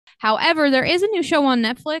However, there is a new show on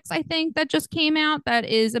Netflix, I think, that just came out that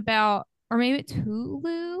is about, or maybe it's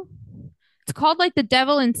Hulu. It's called like The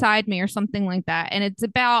Devil Inside Me or something like that. And it's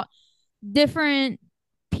about different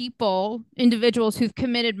people, individuals who've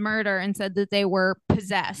committed murder and said that they were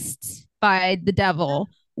possessed by the devil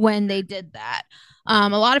when they did that. A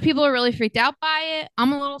lot of people are really freaked out by it.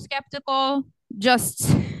 I'm a little skeptical, just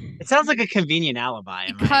It sounds like a convenient alibi,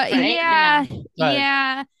 am I? because, Right? Yeah. yeah, But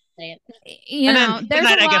yeah, Say you and then know, and there's a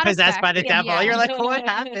then I get lot of possessed by the factors. devil. You're Yeah, like, what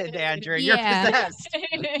happened, Andrew? You're yeah. possessed.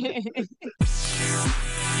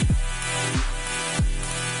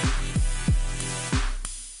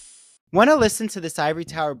 Want to listen to this Ivory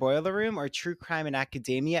Tower Boiler Room or True Crime and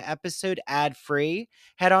Academia episode ad-free?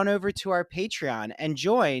 Head on over to our Patreon and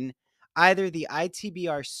join either the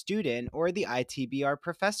ITBR student or the ITBR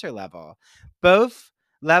professor level. Both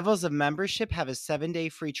levels of membership have a 7-day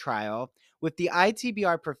free trial. With the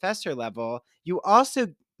ITBR professor level, you also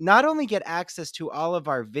not only get access to all of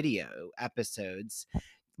our video episodes,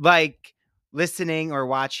 like listening or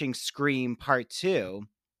watching Scream Part 2,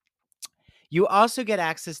 you also get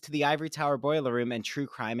access to the Ivory Tower Boiler Room and True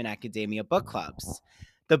Crime and Academia book clubs.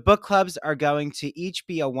 The book clubs are going to each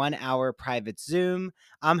be a 1 hour private Zoom.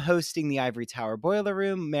 I'm hosting the Ivory Tower Boiler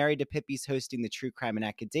Room. Mary DePippi's hosting the True Crime and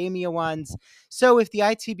Academia ones. So with the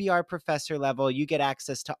ITBR professor level, you get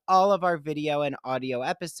access to all of our video and audio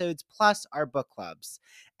episodes, plus our book clubs.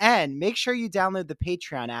 And make sure you download the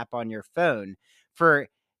Patreon app on your phone for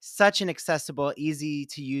such an accessible, easy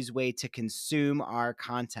to use way to consume our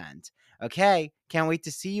content. Okay, can't wait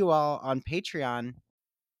to see you all on Patreon.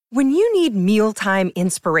 When you need mealtime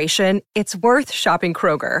inspiration, it's worth shopping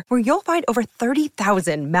Kroger, where you'll find over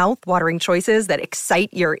 30,000 mouth-watering choices that excite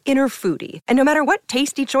your inner foodie. And no matter what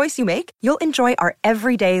tasty choice you make, you'll enjoy our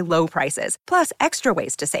everyday low prices, plus extra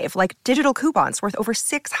ways to save, like digital coupons worth over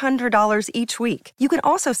 $600 each week. You can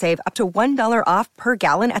also save up to $1 off per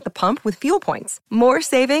gallon at the pump with fuel points. More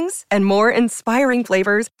savings and more inspiring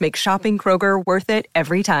flavors make shopping Kroger worth it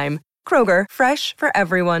every time. Kroger, fresh for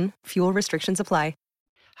everyone. Fuel restrictions apply.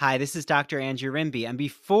 Hi, this is Dr. Andrew Rimby, and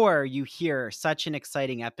before you hear such an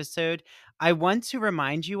exciting episode, I want to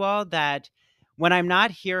remind you all that when I'm not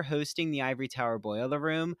here hosting the Ivory Tower Boiler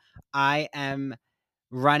Room, I am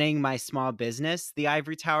running my small business, the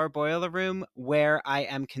Ivory Tower Boiler Room, where I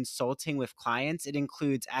am consulting with clients. It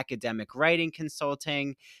includes academic writing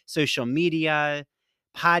consulting, social media,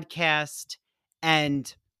 podcast,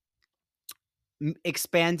 and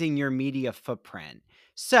expanding your media footprint.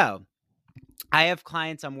 So, I have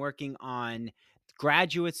clients I'm working on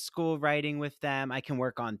graduate school writing with them. I can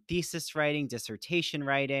work on thesis writing, dissertation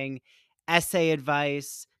writing, essay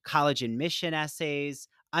advice, college admission essays,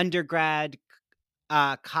 undergrad,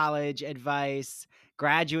 college advice,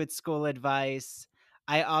 graduate school advice.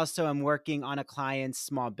 I also am working on a client's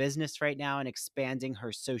small business right now and expanding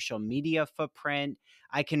her social media footprint.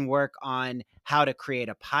 I can work on how to create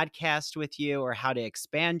a podcast with you or how to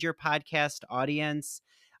expand your podcast audience.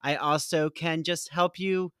 I also can just help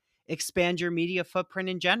you expand your media footprint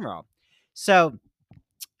in general. So,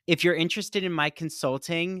 if you're interested in my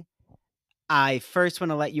consulting, I first want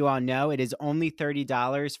to let you all know it is only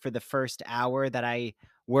 $30 for the first hour that I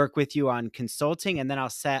work with you on consulting, and then I'll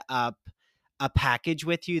set up a package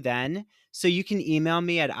with you then. So you can email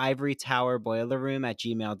me at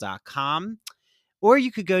ivorytowerboilerroom@gmail.com, or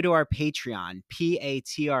you could go to our Patreon,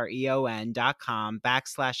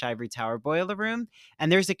 patreon.com/Ivory Tower Boiler Room.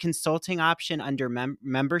 And there's a consulting option under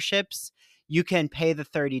memberships. You can pay the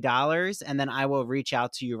 $30 and then I will reach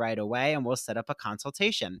out to you right away and we'll set up a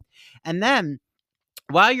consultation. And then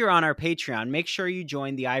while you're on our Patreon, make sure you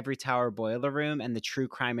join the Ivory Tower Boiler Room and the True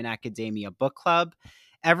Crime and Academia Book Club.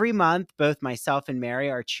 Every month, both myself and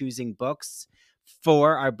Mary are choosing books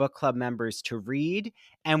for our book club members to read.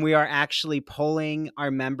 And we are actually polling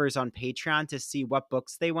our members on Patreon to see what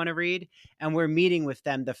books they want to read. And we're meeting with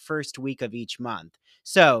them the first week of each month.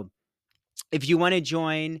 So if you want to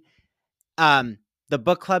join um, the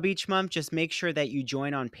book club each month, just make sure that you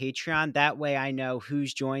join on Patreon. That way I know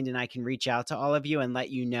who's joined and I can reach out to all of you and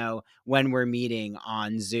let you know when we're meeting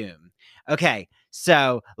on Zoom. Okay,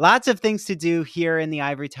 so lots of things to do here in the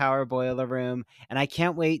Ivory Tower Boiler Room, and I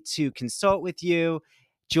can't wait to consult with you,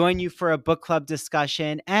 join you for a book club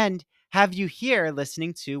discussion, and have you here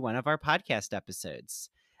listening to one of our podcast episodes.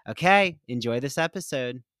 Okay, enjoy this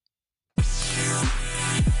episode.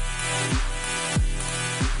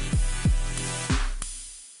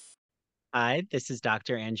 Hi, this is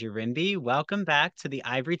Dr. Andrew Rimby. Welcome back to the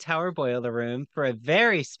Ivory Tower Boiler Room for a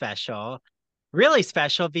very special really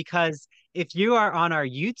special because if you are on our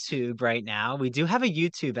YouTube right now, we do have a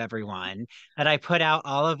YouTube, everyone, that I put out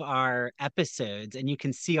all of our episodes and you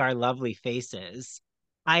can see our lovely faces.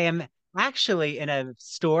 I am actually in a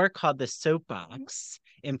store called the SoapBox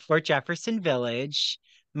in Port Jefferson Village,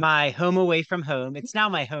 my home away from home. It's now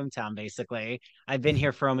my hometown, basically. I've been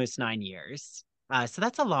here for almost 9 years. So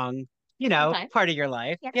that's a long, Okay. part of your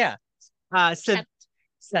life. Yes. Yeah. So Yep.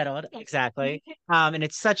 settled, Yes. exactly. And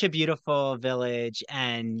it's such a beautiful village,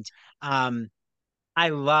 and um, I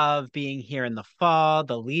love being here in the fall.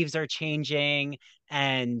 The leaves are changing,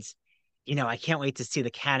 and I can't wait to see the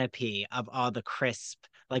canopy of all the crisp,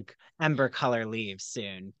 like ember color leaves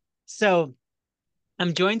soon. So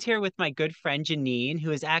I'm joined here with my good friend Jenine,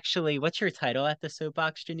 who is actually, what's your title at the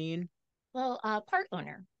Soapbox, Jenine? Well, part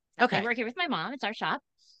owner. Okay. I work here with my mom. It's our shop.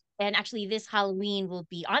 And actually, this Halloween will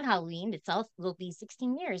be on Halloween itself, will be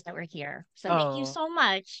 16 years that we're here. So thank you Oh, so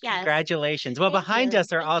much. Yes. congratulations. Well, Thank behind you.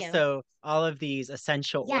 us are Thank you. also all of these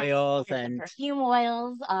essential Yes, oils there's the and perfume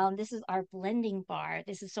oils. This is our blending bar.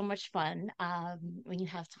 This is so much fun. When you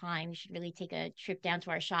have time, you should really take a trip down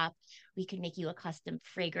to our shop. We could make you a custom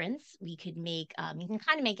fragrance. We could make, you can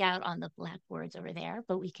kind of make out on the blackboards over there,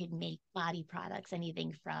 but we could make body products,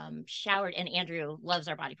 anything from showered, and Andrew loves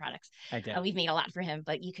our body products. I do. We've made a lot for him,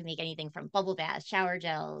 but you can make anything from bubble baths, shower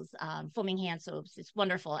gels, foaming hand soaps. It's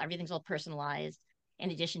wonderful. Everything's all personalized in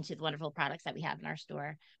addition to the wonderful products that we have in our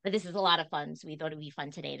store. But this is a lot of fun. So we thought it would be fun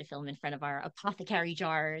today to film in front of our apothecary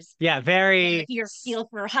jars. Yeah, very Your feel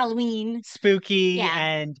for Halloween. spooky Yeah.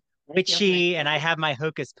 and Feel witchy, free. and I have my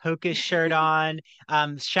Hocus Pocus shirt on.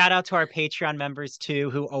 Shout out to our Patreon members too,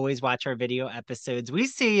 who always watch our video episodes. We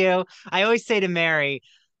see you. I always say to Mary,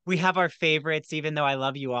 we have our favorites, even though I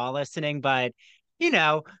love you all listening, but if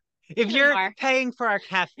You you're are. paying for our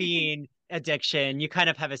caffeine addiction, you kind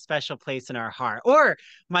of have a special place in our heart. Or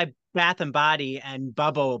my bath and body and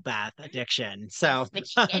bubble bath addiction. So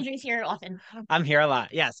Which Andrew's here often. I'm here a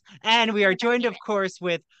lot. Yes. And we are One of our joined, of favorites. course,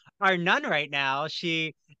 with our nun right now.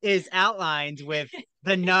 She is outlined with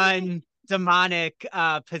the nun demonic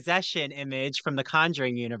possession image from the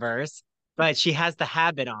Conjuring universe, but she has the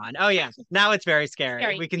habit on. Oh, yeah. Now it's very scary.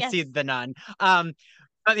 Scary, We can yes. see the nun.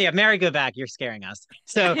 But yeah, Mary, go back. You're scaring us.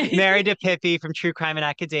 So, Mary DePippi from True Crime and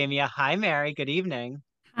Academia. Hi, Mary. Good evening.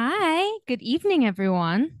 Hi, good evening,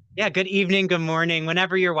 everyone. Yeah, good evening, good morning.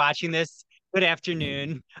 Whenever you're watching this, good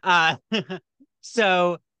afternoon.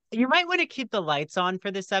 So you might want to keep the lights on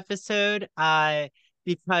for this episode,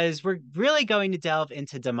 because we're really going to delve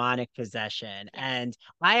into demonic possession. And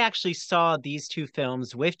I actually saw these two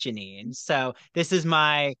films with Jenine. So this is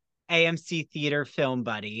my AMC theater film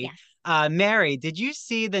buddy. Yes. Mary, did you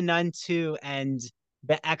see The Nun 2 and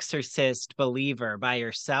The Exorcist Believer by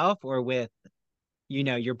yourself or with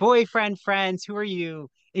your boyfriend, friends? Who are you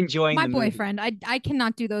enjoying My the movie? boyfriend, I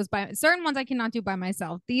cannot do those by certain ones I cannot do by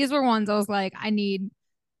myself. These were ones I was like, I need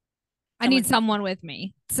someone with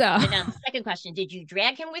me. So And now the second question, did you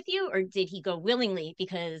drag him with you or did he go willingly?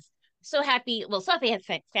 Because so happy I have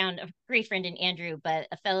found a great friend in Andrew, but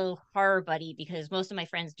a fellow horror buddy, because most of my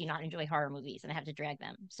friends do not enjoy horror movies and I have to drag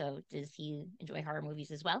them. So does he enjoy horror movies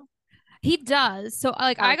as well? he does. So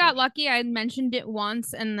like I Okay. got lucky. I mentioned it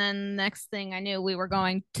once, and then next thing I knew, we were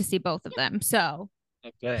going to see both of them. So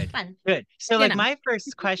Good. Fun. Good. So, You like, know. my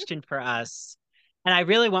first question for us, and I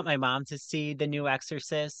really want my mom to see the new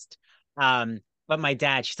Exorcist. But my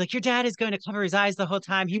dad, she's like, your dad is going to cover his eyes the whole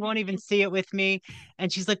time. He won't even see it with me.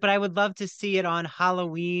 And she's like, but I would love to see it on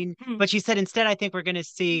Halloween. But she said, instead, I think we're going to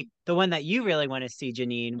see the one that you really want to see,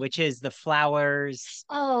 Jenine, which is the flowers.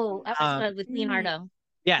 Oh, that was with Leonardo.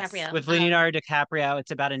 Yes, DiCaprio. with Leonardo DiCaprio.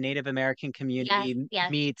 It's about a Native American community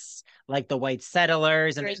yes. meets like the white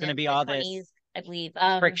settlers, and During there's going to be the all 20s, this I believe.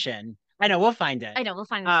 friction. I know, we'll find it. I know, we'll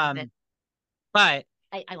find it. But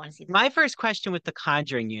I want to see this. my first question with the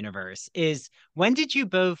Conjuring universe is, when did you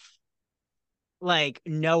both like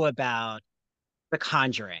know about the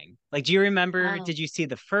Conjuring? Like, do you remember, Oh. did you see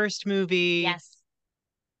the first movie? Yes.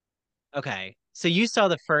 Okay. So you saw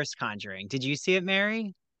the first Conjuring. Did you see it,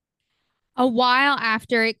 Mary? a while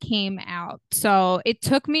after it came out. So it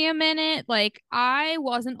took me a minute. Like I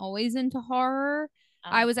wasn't always into horror.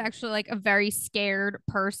 I was actually like a very scared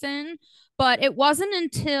person, but it wasn't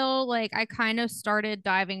until like I kind of started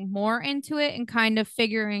diving more into it and kind of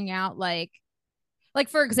figuring out like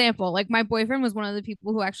for example, like my boyfriend was one of the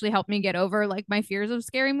people who actually helped me get over like my fears of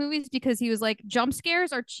scary movies because he was like jump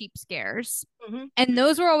scares are cheap scares. And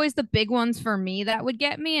those were always the big ones for me that would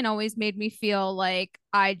get me and always made me feel like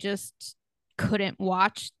I just couldn't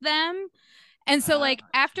watch them. And so like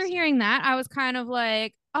after hearing that, I was kind of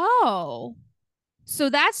like, "Oh,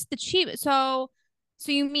 so that's the cheap." So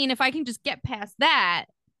So you mean if I can just get past that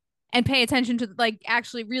and pay attention to like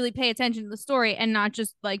actually really pay attention to the story and not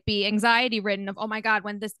just like be anxiety ridden of, oh my God,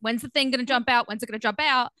 when's the thing gonna jump out? When's it gonna jump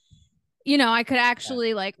out? I could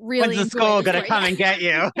actually like When's really the enjoy skull the gonna story. come and get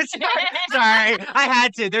you? Sorry, I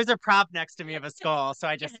had to. There's a prop next to me of a skull, so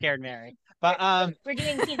I just scared Mary. But we're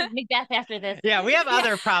doing scenes of Macbeth after this. Yeah, we have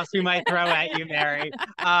other props we might throw at you, Mary.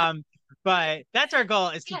 But that's our goal,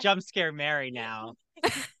 is to jump scare Mary now.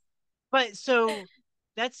 But so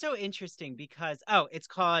that's so interesting because it's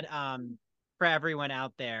called for everyone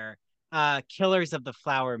out there, Killers of the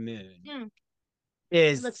Flower Moon It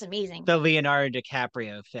is looks amazing. the Leonardo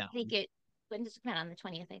DiCaprio film. I think when does it come out? On the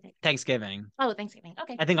 20th, I think. Thanksgiving. Oh, Thanksgiving.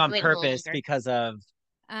 Okay. I think on purpose because of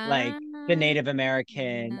like the Native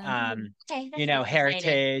American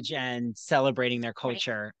heritage and celebrating their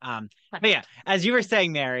culture. But yeah, as you were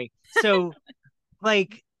saying, Mary, so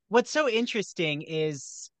like what's so interesting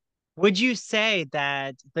is, would you say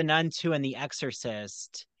that The Nun 2 and The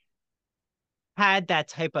Exorcist had that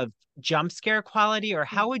type of jump scare quality, or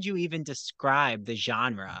how would you even describe the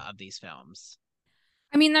genre of these films?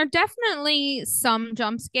 I mean, there are definitely some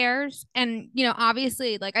jump scares, and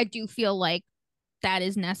obviously, like I do feel like that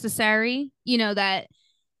is necessary. That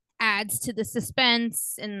adds to the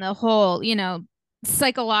suspense and the whole,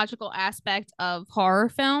 psychological aspect of horror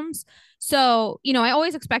films. So, I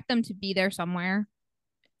always expect them to be there somewhere.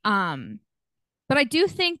 But I do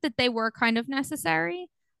think that they were kind of necessary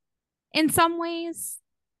in some ways.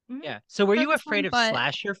 Yeah. So were you afraid of but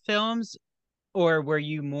slasher films, or were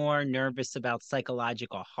you more nervous about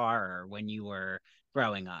psychological horror when you were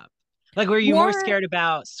growing up? Like, were you more scared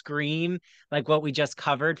about Scream, like what we just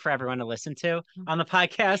covered for everyone to listen to on the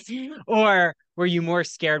podcast? Or were you more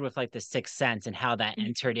scared with like The Sixth Sense and how that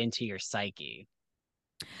entered into your psyche?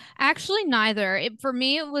 Actually, neither. For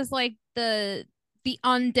me, it was like the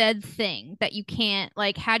undead thing that you can't,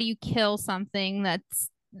 like, how do you kill something that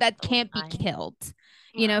can't be killed?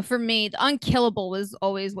 For me, the unkillable was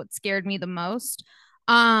always what scared me the most.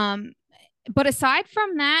 But aside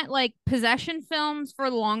from that, like possession films for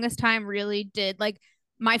the longest time really did, like,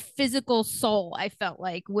 my physical soul, I felt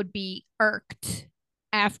like, would be irked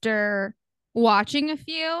after watching a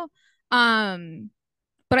few.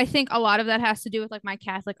 But I think a lot of that has to do with like my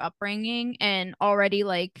Catholic upbringing and already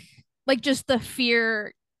like just the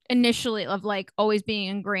fear initially of like always being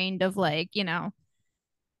ingrained of like,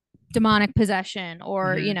 demonic possession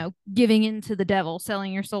or, giving in to the devil,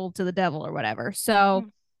 selling your soul to the devil or whatever. So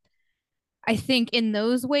I think in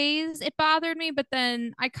those ways it bothered me, but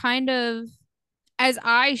then I kind of, as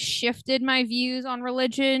I shifted my views on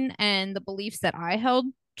religion and the beliefs that I held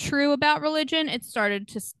true about religion, it started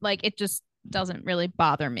to like, it just doesn't really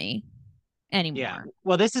bother me anymore. Yeah.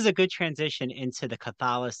 Well, this is a good transition into the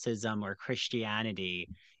Catholicism or Christianity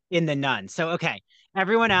in The Nun. So, okay,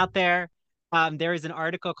 everyone out there, there is an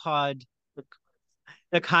article called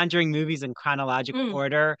The Conjuring Movies in Chronological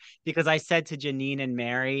Order, because I said to Jenine and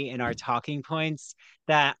Mary in our talking points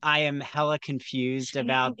that I am hella confused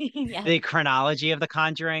about the chronology of The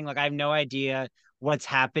Conjuring. Like, I have no idea what's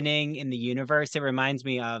happening in the universe. It reminds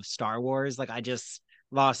me of Star Wars. Like, I just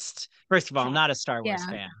lost. First of all, I'm not a Star Wars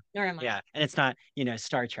fan. Nor am I. Yeah, and it's not,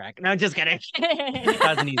 Star Trek. No, I'm just kidding. That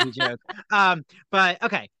was an easy joke. But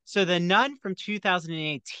okay, so The Nun from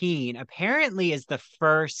 2018 apparently is the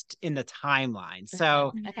first in the timeline.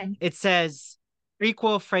 So it says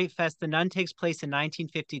prequel Fright Fest. The Nun takes place in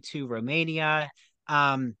 1952 Romania,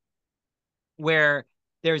 where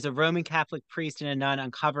there's a Roman Catholic priest and a nun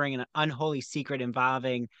uncovering an unholy secret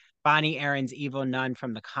involving Bonnie Aaron's evil nun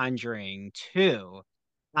from The Conjuring 2.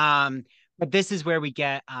 But this is where we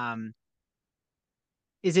get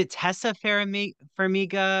is it Tessa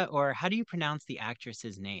Farmiga, or how do you pronounce the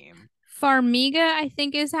actress's name? Farmiga, I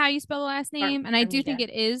think, is how you spell the last name, and I do think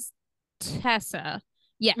it is Tessa.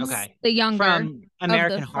 Yes, the younger from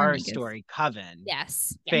American Horror Story Coven.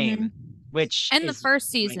 Yes, fame, which and the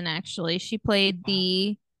first season actually she played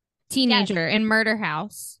the teenager in Murder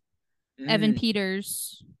House, Evan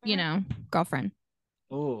Peters, girlfriend.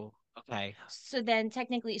 Oh, okay. So then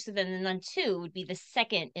The Nun 2 would be the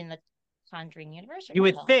second in the Conjuring universe. You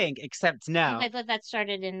would think, except no. I thought that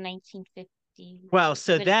started in 1950. Well,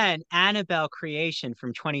 so then Annabelle Creation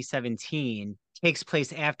from 2017 takes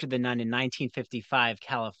place after The Nun in 1955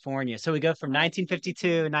 California. So we go from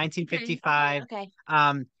 1952, 1955. Okay.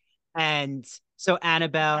 And so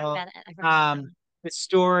Annabelle, the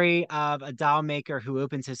story of a doll maker who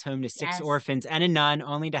opens his home to six Yes. orphans and a nun,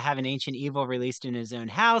 only to have an ancient evil released in his own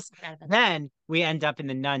house. Forgot about that. Then we end up in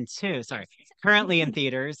The Nun 2, sorry, currently in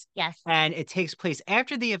theaters. Yes. And it takes place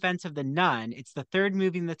after the events of The Nun. It's the third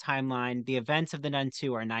movie in the timeline. The events of The Nun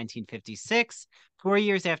 2 are 1956, 4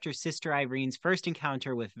 years after Sister Irene's first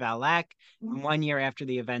encounter with Valak, and 1 year after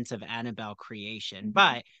the events of Annabelle creation.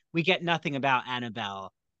 But we get nothing about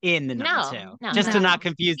Annabelle in The Nun 2, just to not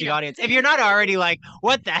confuse the audience. If you're not already like,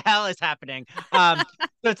 what the hell is happening? So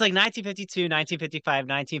it's like 1952, 1955,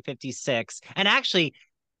 1956. And actually,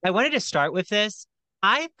 I wanted to start with this.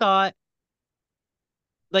 I thought,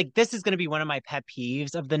 like, this is going to be one of my pet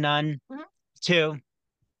peeves of The Nun, too.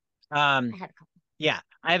 I had a couple. Yeah,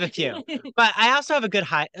 I have a few, but I also have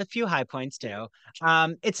a few high points too.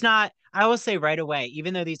 It's not, I will say right away,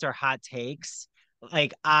 even though these are hot takes,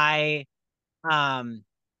 like I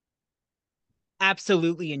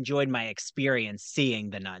absolutely enjoyed my experience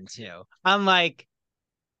seeing The Nun too. Unlike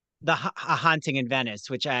A Haunting in Venice,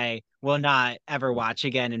 which I will not ever watch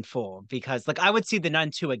again in full, because like I would see The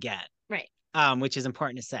Nun 2 again. Right. Which is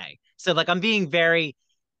important to say. So like I'm being very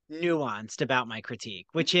nuanced about my critique,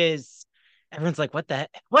 which is everyone's like,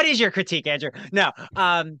 what is your critique, Andrew? No.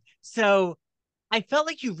 So I felt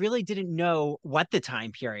like you really didn't know what the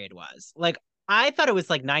time period was. Like I thought it was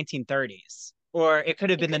like 1930s, or it could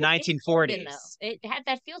have been the 1940s. It had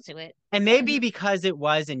that feel to it. And maybe because it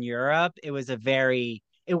was in Europe, it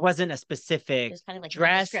wasn't a specific It was kind of like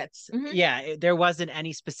dress. Yeah, there wasn't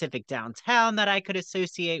any specific downtown that I could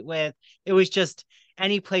associate with. It was just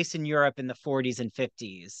any place in Europe in the 40s and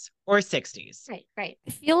 50s or 60s. Right.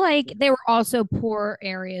 I feel like they were also poor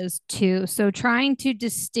areas too. So trying to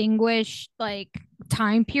distinguish like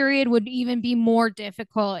time period would even be more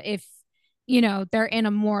difficult if they're in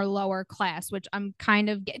a more lower class, which I'm kind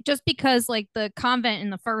of just because like the convent in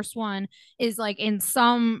the first one is like in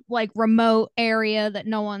some like remote area that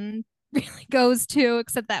no one really goes to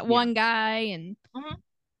except that one guy and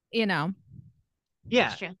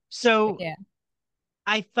Yeah. So yeah.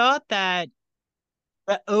 I thought that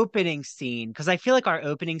the opening scene, because I feel like our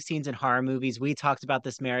opening scenes in horror movies, we talked about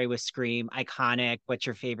this, Mary, with Scream, iconic. What's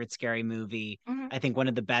your favorite scary movie? I think one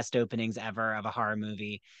of the best openings ever of a horror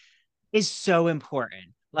movie is so important.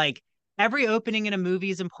 Like every opening in a movie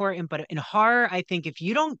is important, but in horror, I think if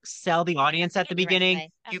you don't sell the audience at the beginning,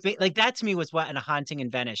 like that to me was what in A Haunting in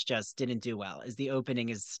Venice just didn't do well. Is the opening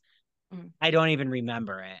is I don't even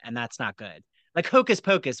remember it, and that's not good. Like Hocus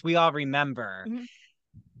Pocus, we all remember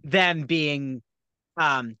them being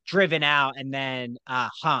driven out and then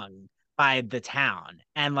hung by the town,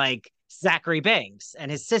 and like Zachary Banks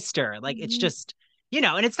and his sister. Like it's just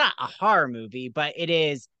and it's not a horror movie, but it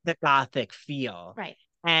is the gothic feel. Right.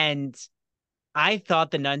 And I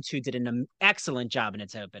thought The Nun 2 did an excellent job in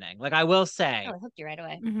its opening. Like I will say, it hooked you right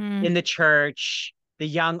away. In the church, the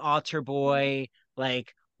young altar boy,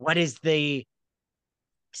 like what is the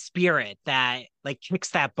spirit that like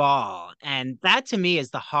kicks that ball? And that to me is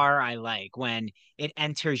the horror I like, when it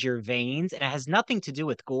enters your veins, and it has nothing to do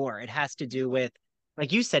with gore. It has to do with,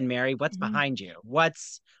 like you said, Mary, what's behind you,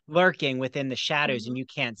 what's lurking within the shadows, and you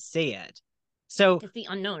can't see it. So it's the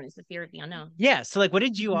unknown. It's the fear of the unknown. Yeah. So like, what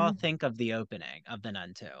did you all think of the opening of The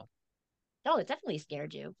Nun 2? Oh, it definitely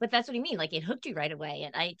scared you. But that's what I mean. Like it hooked you right away.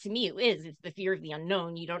 And to me, it's the fear of the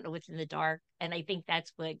unknown. You don't know what's in the dark. And I think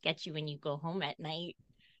that's what gets you when you go home at night.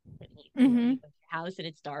 You go to your house and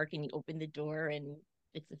it's dark and you open the door and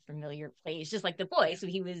it's a familiar place, just like the boy. So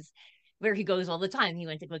he was where he goes all the time. He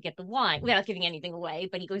went to go get the wine without giving anything away,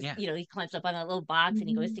 but he goes, he climbs up on that little box and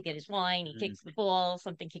he goes to get his wine. He kicks the ball,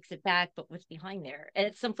 something kicks it back, but what's behind there? And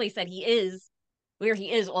it's someplace that he is where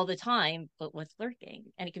he is all the time, but what's lurking?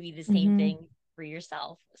 And it could be the same thing for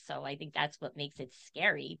yourself. So I think that's what makes it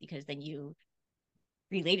scary, because then you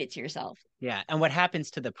relate it to yourself. Yeah. And what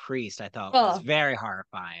happens to the priest, I thought was very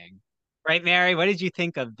horrifying. Right, Mary? What did you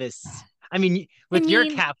think of this? I mean, with your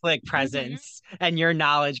Catholic presence and your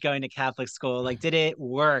knowledge going to Catholic school, like, did it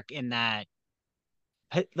work in that,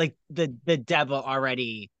 like, the devil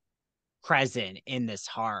already present in this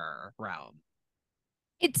horror realm?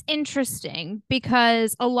 It's interesting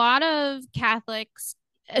because a lot of Catholics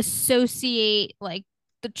associate like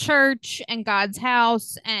the church and God's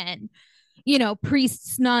house and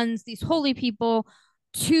priests, nuns, these holy people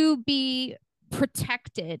to be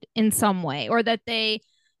protected in some way, or that they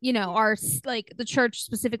are like the church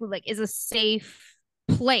specifically like is a safe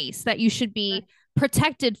place that you should be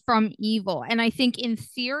protected from evil. And I think in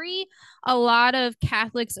theory a lot of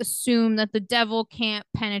Catholics assume that the devil can't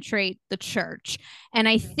penetrate the church, and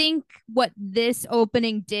I think what this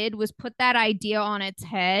opening did was put that idea on its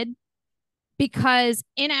head, because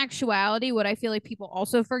in actuality, what I feel like people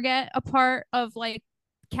also forget a part of like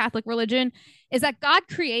Catholic religion is that God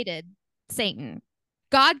created Satan.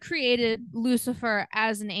 God created Lucifer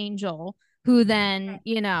as an angel who then,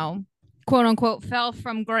 quote unquote, fell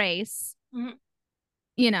from grace.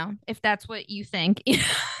 Mhm. If that's what you think.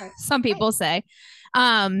 Right. Some people say.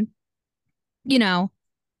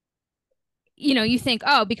 You know, you think,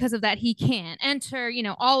 oh, because of that, he can't enter,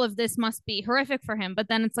 all of this must be horrific for him. But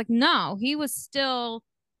then it's like, no, he was still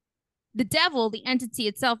the devil, the entity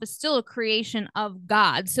itself is still a creation of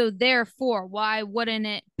God. So therefore, why wouldn't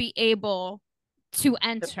it be able to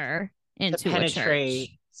enter into a penetrate,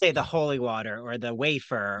 church? say, the holy water or the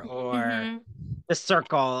wafer or the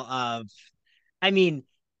circle of, I mean,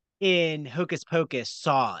 in Hocus Pocus,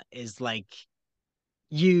 Saw is like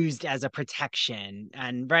used as a protection.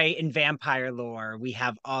 And right in vampire lore, we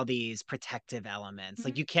have all these protective elements.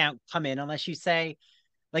 Like you can't come in unless you say,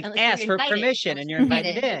 like, Unless ask you're for invited. permission Unless and you're you're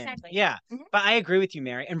invited in. Exactly. Yeah. But I agree with you,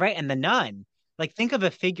 Mary. And the nun, like, think of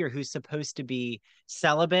a figure who's supposed to be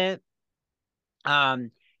celibate.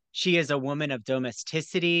 She is a woman of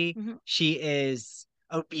domesticity. She is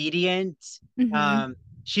obedient.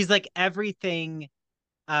 She's like everything.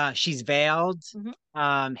 She's veiled,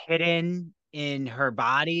 hidden in her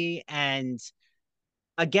body. And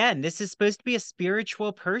again, this is supposed to be a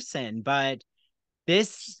spiritual person, but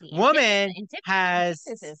this woman has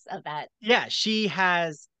of that. Yeah, she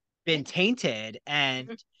has been tainted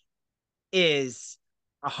and is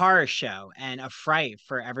a horror show and a fright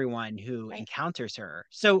for everyone who encounters her.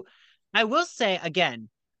 So I will say again,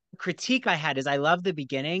 critique I had is I love the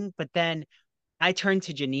beginning, but then I turned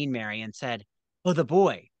to Jenine Mary and said, "Oh, the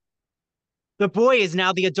boy. The boy is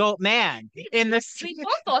now the adult man in this." We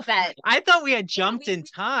both thought that. I thought we had jumped in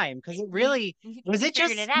time because it really was it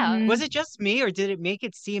just me, or did it make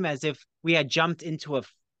it seem as if we had jumped into a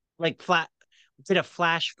did a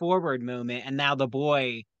flash forward moment, and now the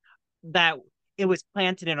boy that it was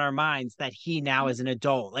planted in our minds that he now is an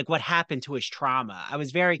adult, like what happened to his trauma? I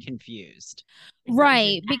was very confused.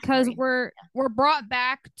 Right, because we're brought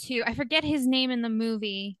back to, I forget his name in the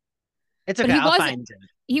movie. It's okay, I'll find it.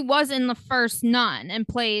 He was in the first Nun and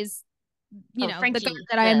plays, the guy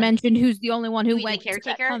that I had mentioned, who's the only one who went the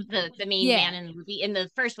caretaker, the main man in the movie. In the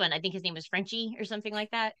first one, I think his name was Frenchie or something like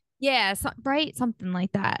that. Yeah, right, something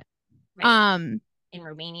like that. Right. In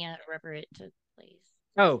Romania, or wherever it took place.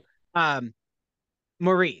 Oh,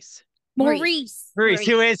 Maurice, who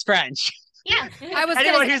is French. Yeah, I was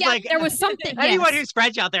anyone who's like, there was something. Anyone who's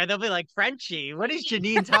French out there, they'll be like, Frenchie, what is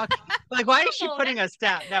Janine talking? Like, why is she putting us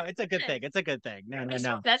down? No, it's a good thing. It's a good thing. No. That's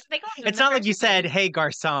what they call him. It's not like you said, "Hey,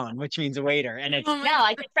 garçon," which means a waiter, and it's no.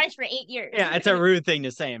 I said French for 8 years. Yeah, it's a rude thing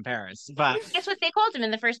to say in Paris, but that's what they called him in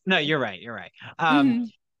the first. No, you're right.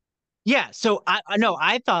 Yeah. So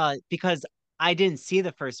I thought, because I didn't see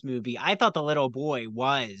the first movie, I thought the little boy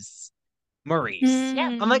was Maurice. Yeah.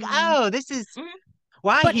 I'm like, oh, this is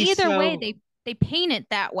why. But either way, they paint it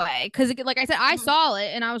that way because, like I said, I saw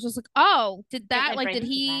it and I was just like, oh, did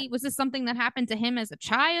was this something that happened to him as a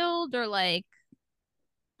child, or like,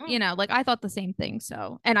 like I thought the same thing.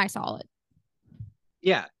 So, and I saw it.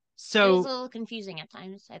 Yeah. So it was a little confusing at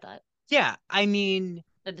times, I thought. Yeah, I mean,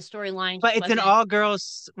 the storyline, but it's an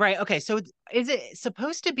all-girls, right? Okay, so is it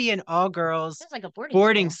supposed to be an all-girls like a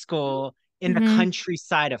boarding school in the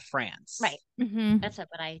countryside of France? Right. That's what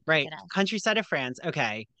I countryside of France.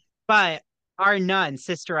 Okay, but our nun,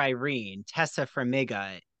 Sister Irene, Tessa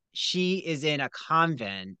Framiga, she is in a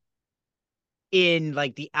convent in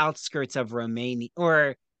like the outskirts of Romania,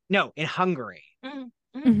 or no, in Hungary,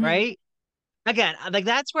 right? Again, like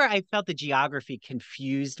that's where I felt the geography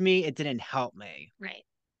confused me. It didn't help me. Right.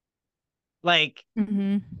 Like,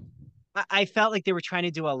 I felt like they were trying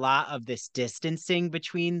to do a lot of this distancing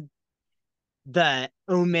between the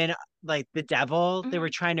omen, like the devil. They were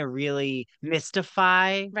trying to really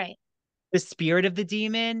mystify the spirit of the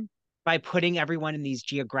demon by putting everyone in these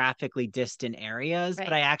geographically distant areas.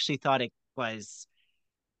 But I actually thought it was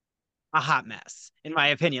a hot mess, in my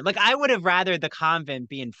opinion. Like, I would have rather the convent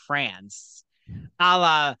be in France, a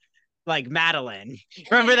la like Madeline.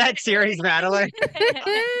 Remember that series, Madeline?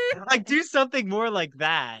 Like, do something more like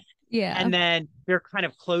that. Yeah. And then they're kind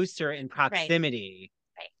of closer in proximity.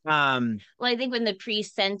 Well, I think when the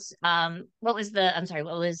priest sent what was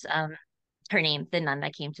her name, the nun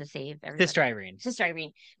that came to save everybody? Sister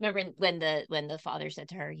Irene. Remember when the father said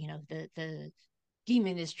to her, the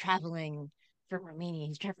demon is traveling from Romania,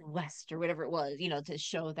 he's traveling west or whatever it was, to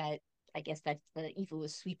show that, I guess, that the evil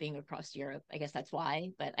was sweeping across Europe. I guess that's why,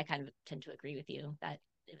 but I kind of tend to agree with you that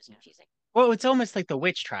it was confusing. Well, it's almost like the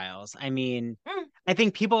witch trials. I mean, I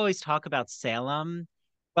think people always talk about Salem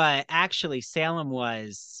but actually Salem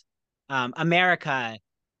was America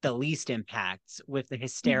the least impact with the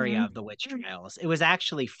hysteria of the witch trials. It was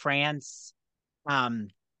actually France, um,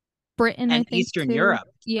 Britain, I and think Eastern too. Europe.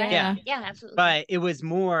 Right. Yeah. Yeah, absolutely. But it was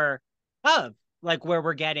more of like where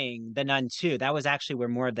we're getting the Nun too. That was actually where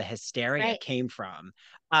more of the hysteria Right. came from.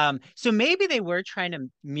 So maybe they were trying to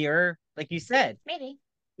mirror, like you said, Maybe.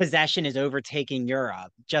 possession is overtaking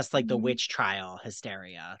Europe, just like the Mhm. witch trial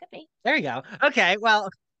hysteria. Could be. There you go. Okay, well,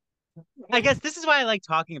 I guess this is why I like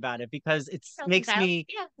talking about it, because it Opens makes out. me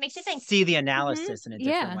Yeah, makes you think. see the analysis in a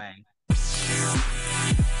different Yeah. way.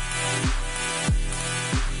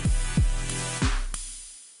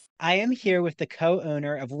 I am here with the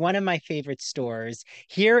co-owner of one of my favorite stores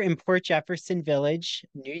here in Port Jefferson Village,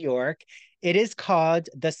 New York. It is called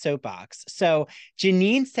the SoapBox. So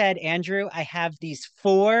Jenine said, Andrew, I have these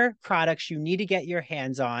 4 products you need to get your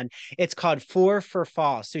hands on. It's called 4 for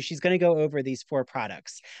Fall. So she's going to go over these 4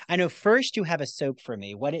 products. I know first you have a soap for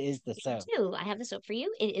me. What is the soap? I have the soap for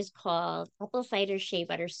you. It is called Apple Cider Shea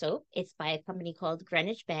Butter Soap. It's by a company called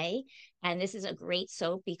Greenwich Bay. And this is a great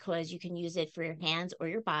soap because you can use it for your hands or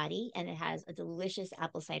your body. And it has a delicious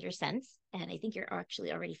apple cider scent. And I think you're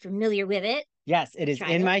actually already familiar with it. Yes, it is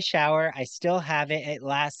Tried in it. my shower. I still have it. It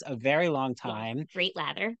lasts a very long Yeah, time. great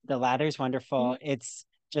lather. The lather's wonderful. It's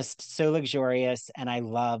just so luxurious, and I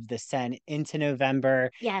love the scent into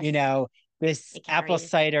November. Yes. You know, this It apple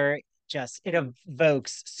carries. cider just it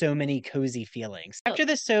evokes so many cozy feelings. After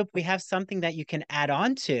the soap, we have something that you can add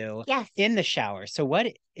on to Yes. in the shower. So what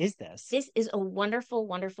is this? This is a wonderful,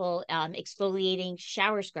 wonderful exfoliating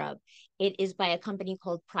shower scrub. It is by a company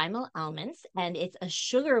called Primal Almonds, and it's a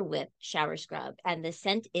sugar whip shower scrub. And the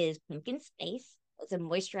scent is pumpkin spice. It's a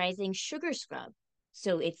moisturizing sugar scrub.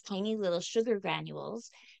 So it's tiny little sugar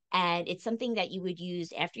granules. And it's something that you would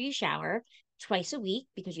use after you shower twice a week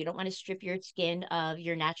because you don't want to strip your skin of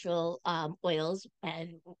your natural oils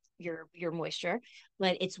and your moisture,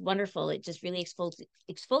 but it's wonderful. It just really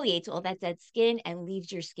exfoliates all that dead skin and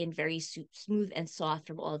leaves your skin very smooth and soft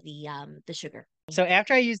from all the sugar. So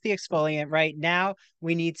after I use the exfoliant, right now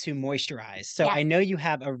we need to moisturize. So Yes. I know you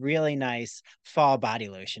have a really nice fall body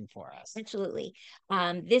lotion for us. Absolutely.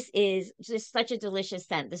 This is just such a delicious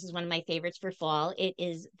scent. This is one of my favorites for fall.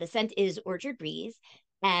 The scent is Orchard Breeze,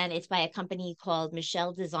 and it's by a company called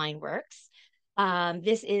Michelle Design Works.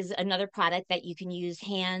 This is another product that you can use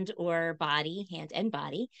hand and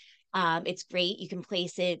body. It's great. You can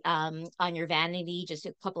place it on your vanity, just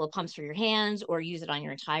a couple of pumps for your hands, or use it on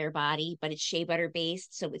your entire body. But it's shea butter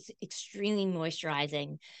based, so it's extremely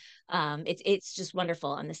moisturizing. It's just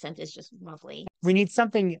wonderful, and the scent is just lovely. We need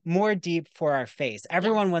something more deep for our face.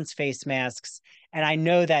 Everyone wants face masks, and I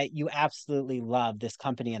know that you absolutely love this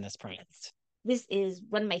company and this product. This is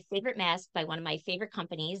one of my favorite masks by one of my favorite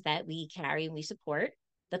companies that we carry and we support.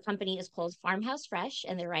 The company is called Farmhouse Fresh,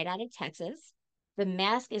 and they're right out of Texas. The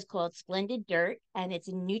mask is called Splendid Dirt, and it's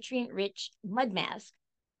a nutrient-rich mud mask.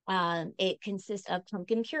 It consists of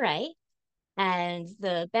pumpkin puree, and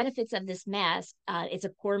the benefits of this mask, it's a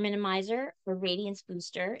pore minimizer, a radiance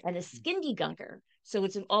booster, and a skin degunker. So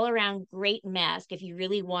it's an all-around great mask. If you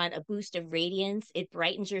really want a boost of radiance, it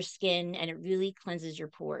brightens your skin and it really cleanses your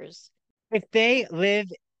pores. If they live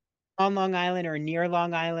on Long Island or near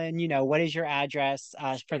Long Island, what is your address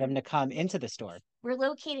for them to come into the store? We're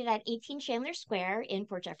located at 18 Chandler Square in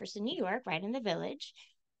Port Jefferson, New York, right in the village.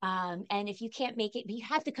 And if you can't make it, you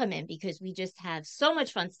have to come in because we just have so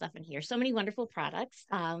much fun stuff in here, so many wonderful products.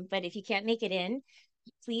 But if you can't make it in,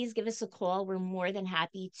 please give us a call. We're more than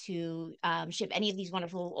happy to ship any of these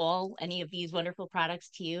wonderful products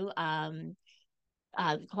to you.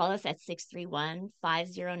 Call us at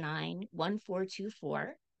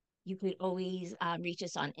 631-509-1424. You could always reach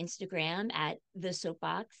us on Instagram at the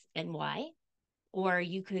Soapbox NY, or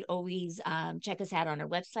you could always check us out on our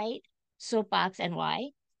website, Soapbox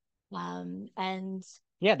NY. And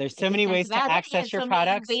yeah, there's so many ways to access your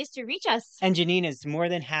products. Many ways to reach us. And Jenine is more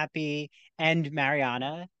than happy, and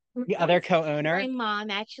Mariana, the other co-owner, my mom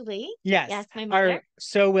actually. Yes, my mother are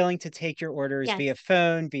so willing to take your orders Yes. via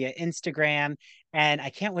phone, via Instagram, and I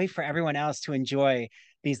can't wait for everyone else to enjoy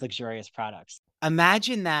these luxurious products.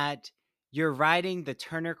 Imagine that you're riding the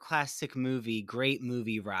Turner Classic Movie Great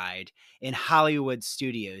Movie Ride in Hollywood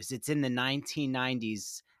Studios. It's in the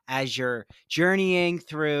 1990s. As you're journeying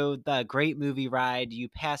through the Great Movie Ride, you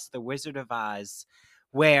pass the Wizard of Oz,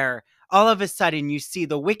 where all of a sudden you see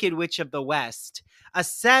the Wicked Witch of the West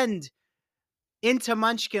ascend into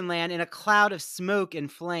Munchkinland in a cloud of smoke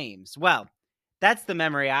and flames. Well, that's the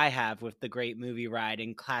memory I have with the Great Movie Ride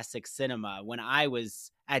in classic cinema when I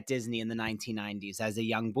was at Disney in the 1990s as a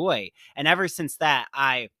young boy. And ever since that,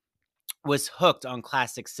 I was hooked on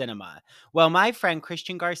classic cinema. Well, my friend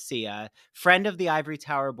Christian Garcia, friend of the Ivory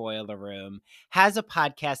Tower Boiler Room, has a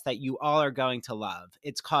podcast that you all are going to love.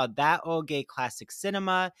 It's called That Old Gay Classic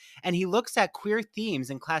Cinema, and he looks at queer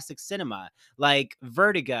themes in classic cinema like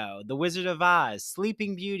Vertigo, The Wizard of Oz,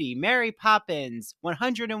 Sleeping Beauty, Mary Poppins,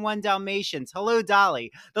 101 Dalmatians, Hello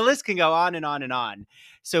Dolly. The list can go on and on and on.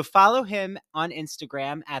 So follow him on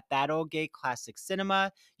Instagram at That Old Gay Classic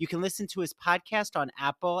Cinema. You can listen to his podcast on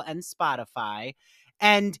Apple and Spotify.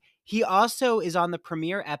 And he also is on the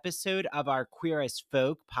premiere episode of our Queer as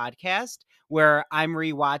Folk podcast, where I'm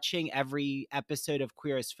rewatching every episode of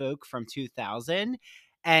Queer as Folk from 2000.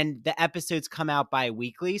 And the episodes come out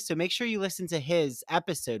bi-weekly. So make sure you listen to his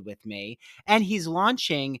episode with me. And he's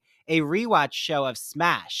launching a rewatch show of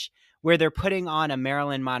Smash, where they're putting on a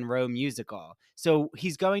Marilyn Monroe musical. So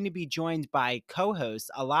he's going to be joined by co-hosts,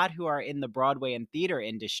 a lot who are in the Broadway and theater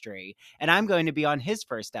industry, and I'm going to be on his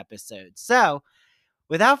first episode. So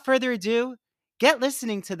without further ado, get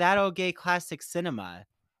listening to That Old Gay Classic Cinema.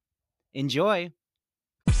 Enjoy.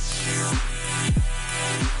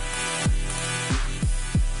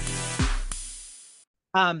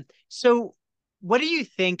 So what do you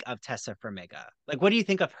think of Tessa Farmiga? Like, what do you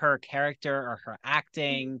think of her character or her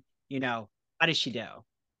acting? How does she do?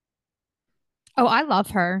 Oh, I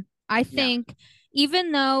love her. I Yeah. think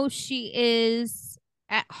even though she is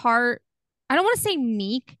at heart, I don't want to say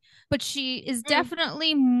meek, but she is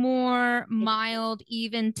definitely more mild,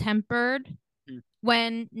 even tempered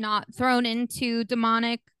when not thrown into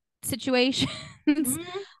demonic situations.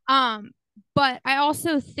 But I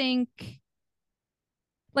also think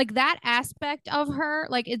like that aspect of her,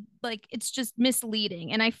 it's just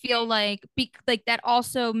misleading, and I feel like that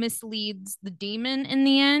also misleads the demon in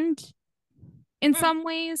the end in some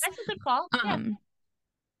ways. That's a good call.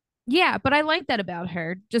 Yeah, but I like that about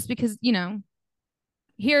her, just because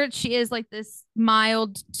here she is like this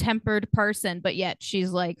mild tempered person, but yet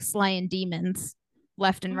she's like slaying demons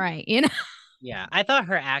left and right. Yeah, I thought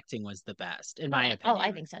her acting was the best, in my opinion. Oh,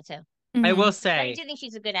 I think so too. I will say, I do think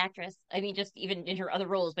she's a good actress. I mean, just even in her other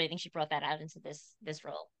roles, but I think she brought that out into this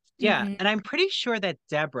role. Yeah, and I'm pretty sure that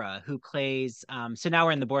Deborah, who plays, so now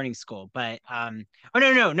we're in the boarding school, but oh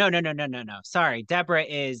no. Sorry, Deborah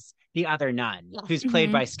is the other nun, who's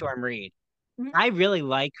played by Storm Reed. I really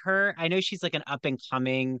like her. I know she's like an up and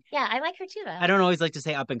coming. Yeah, I like her too, though. I don't always like to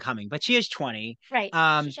say up and coming, but she is 20.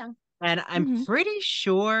 Right. She's young. And I'm pretty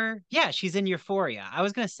sure, yeah, she's in Euphoria. I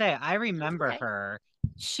was gonna say, I remember her.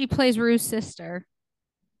 She plays Rue's sister.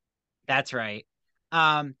 That's right.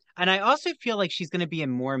 And I also feel like she's going to be in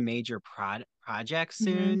more major projects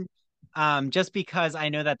soon. Just because I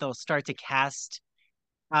know that they'll start to cast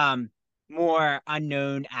more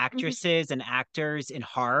unknown actresses and actors in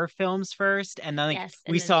horror films first. And then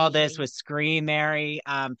we saw this with Scream, Mary.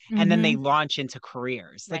 And then they launch into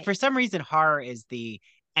careers. Like for some reason, horror is the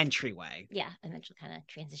entryway. Yeah, and then she'll kind of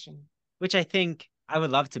transition. Which I think I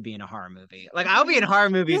would love to be in a horror movie. Like I'll be in horror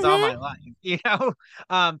movies all my life, if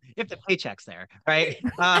the paycheck's there, right?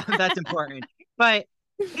 That's important. But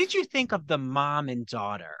what did you think of the mom and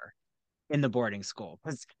daughter in the boarding school?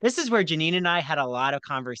 Because this is where Jenine and I had a lot of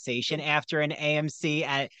conversation after an AMC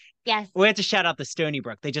at. Yes. We had to shout out the Stony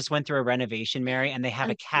Brook. They just went through a renovation, Mary, and they have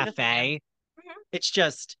a cafe. It's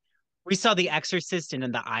just. We saw The Exorcist in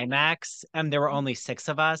the IMAX, and there were only 6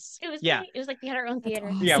 of us. It was great. It was like we had our own theater.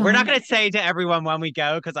 Awesome. Yeah, we're not going to say to everyone when we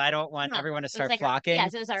go, because I don't want everyone to start flocking.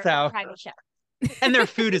 Yes, it was our private show. And their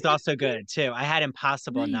food is also good, too. I had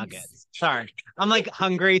Impossible Nuggets. Sorry. I'm like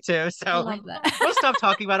hungry, too. So we'll stop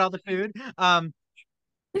talking about all the food. But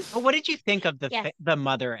what did you think of the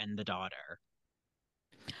mother and the daughter?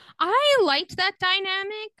 I liked that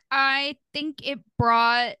dynamic. I think it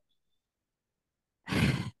brought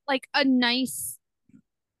like a nice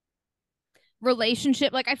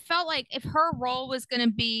relationship. Like I felt like if her role was going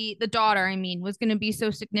to be the daughter, was going to be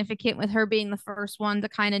so significant, with her being the first one to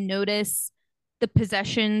kind of notice the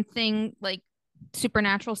possession thing, like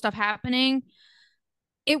supernatural stuff happening,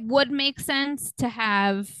 it would make sense to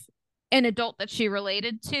have an adult that she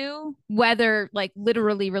related to, whether like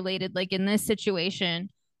literally related, like in this situation,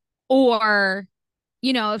 or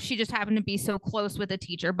if she just happened to be so close with a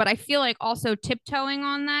teacher. But I feel like also tiptoeing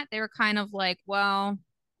on that, they were kind of like, well,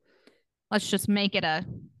 let's just make it a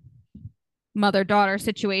mother-daughter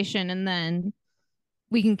situation, and then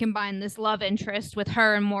we can combine this love interest with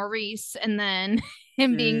her and Maurice, and then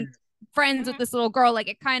him being friends with this little girl. Like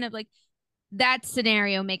it kind of like that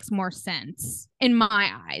scenario makes more sense in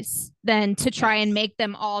my eyes than to try and make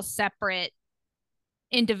them all separate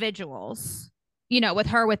individuals, with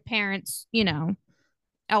her with parents,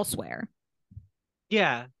 elsewhere.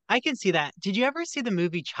 Yeah, I can see that. Did you ever see the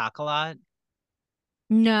movie Chocolat?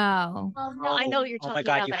 No. Oh no, I know what you're Oh talking my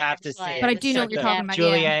God, about, you but I have never to saw see it. But I it. do know So what you're good. talking about.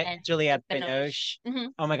 Yeah. Juliette Binoche. Binoche. Mhm.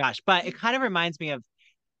 Oh my gosh. But it kind of reminds me of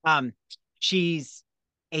she's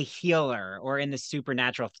a healer or in the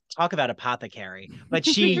supernatural. Talk about apothecary. But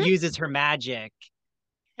she uses her magic.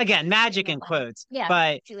 Again, magic in quotes, Yeah,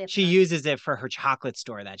 but Juliette she Binoche. uses it for her chocolate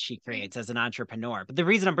store that she creates as an entrepreneur. But the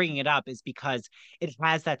reason I'm bringing it up is because it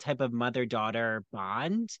has that type of mother-daughter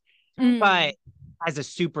bond, Mm. but as a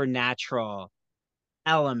supernatural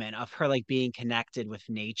element of her like being connected with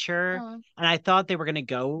nature. Oh. And I thought they were going to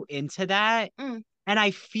go into that. Mm. And I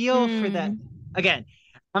feel for that. Mm. Again,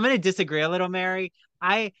 I'm going to disagree a little, Mary.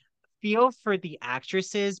 I feel for the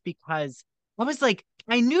actresses because I was like,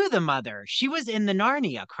 I knew the mother. She was in the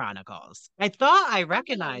Narnia Chronicles. I thought I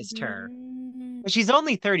recognized her, Mm. but she's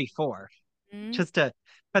only 34, Mm. just to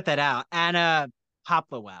put that out. Anna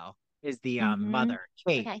Popplewell is the Mhm. mother.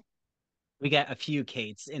 Kate. Okay. We get a few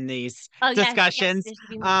Kates in these Oh yes, yes, discussions. there should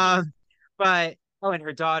be more Kates. But and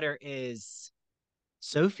her daughter is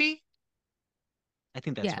Sophie. I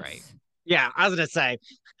think that's right. Yes. Yeah, I was gonna say.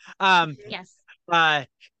 Um, Yes. uh,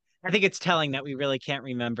 I think it's telling that we really can't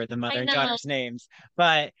remember the mother I and know. daughter's names,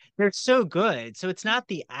 but they're so good. So it's not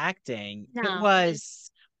the acting. It No.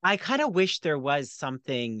 was, I kind of wish there was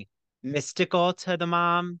something mystical to the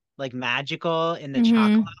mom, like magical in the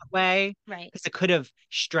chocolate Mhm. way, Right. because it could have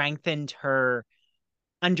strengthened her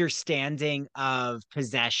understanding of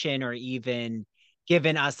possession or even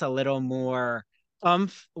given us a little more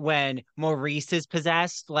oomph when Maurice is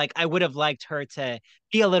possessed. Like I would have liked her to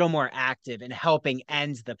be a little more active in helping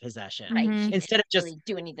end the possession Right. Mhm. She didn't instead of just really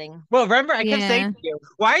do anything. well, remember, I kept saying Yeah. to you,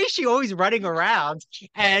 why is she always running around?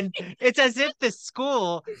 And it's as if the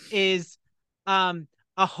school is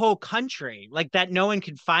a whole country, like that no one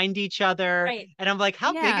can find each other. Right. And I'm like,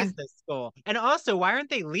 how big Yeah. is this school? And also, why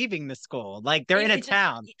aren't they leaving the school? Like they're in a It just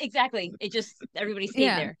town. exactly. It just everybody stayed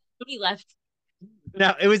Yeah. there. Nobody left.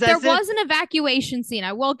 No, it was There as if was an evacuation scene.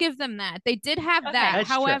 I will give them that. They did have Okay. that. that's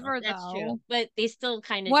true. However, That's true. though, But they still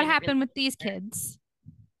kind of what didn't really happened with stay these there. kids?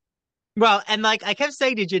 Well, and like I kept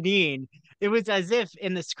saying to Janine, it was as if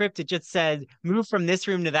in the script it just said, move from this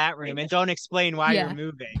room to that room and don't explain why you're Yeah.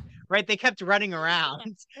 moving. Right? They kept running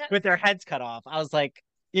around with their heads cut off. I was like,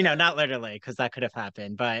 not literally, because that could have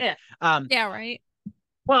happened. But Yeah. Yeah, right.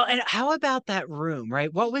 well, and how about that room,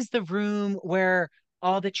 right? What was the room where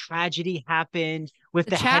all the tragedy happened with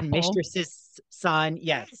The the chapel. headmistress's son?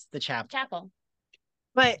 Yes, the chapel. Chapel.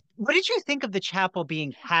 But what did you think of the chapel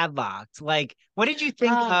being padlocked? Like, what did you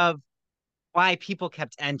think Oh. of why people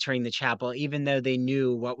kept entering the chapel even though they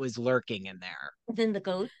knew what was lurking in there? Then the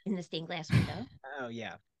goat in the stained glass window. Oh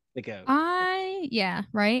yeah, the goat. Yeah,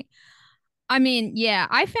 right. I mean, yeah,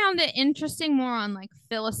 I found it interesting more on like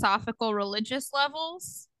philosophical religious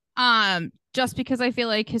levels. Just because I feel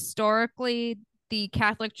like historically the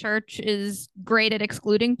Catholic Church is great at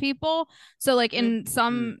excluding people. So like in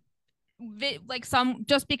some like some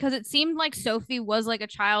just because it seemed like Sophie was like a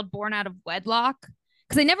child born out of wedlock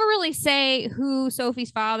because they never really say who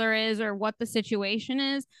Sophie's father is or what the situation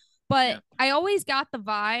is, but Yeah. I always got the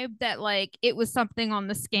vibe that like it was something on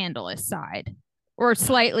the scandalous side or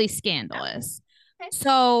slightly scandalous. Okay.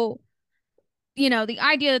 So, the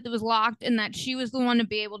idea that it was locked and that she was the one to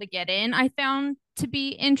be able to get in, I found to be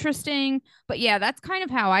interesting. But yeah, that's kind of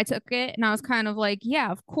how I took it. And I was kind of like,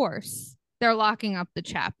 yeah, of course they're locking up the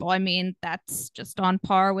chapel. I mean, that's just on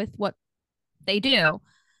par with what they do.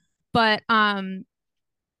 But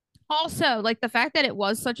also like the fact that it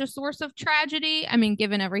was such a source of tragedy. I mean,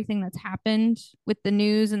 given everything that's happened with the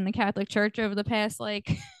news and the Catholic Church over the past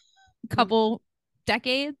like couple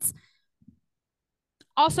decades,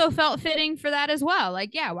 also felt fitting for that as well.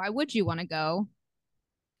 Like, yeah, why would you want to go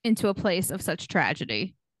into a place of such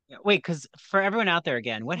tragedy? Yeah, wait, because for everyone out there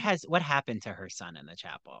again, what happened to her son in the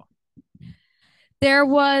chapel? There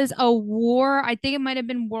was a war. I think it might have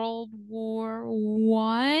been World War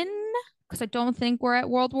I, because I don't think we're at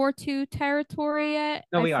World War II territory yet.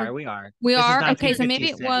 No, we are. We This is are. Okay, so maybe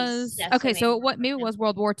it 1956. was. Yeah, so Okay, so maybe what? Maybe it was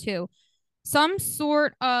World War II. Some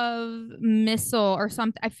sort of missile or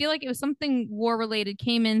something. I feel like it was something war related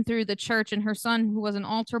came in through the church, and her son, who was an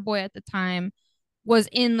altar boy at the time, was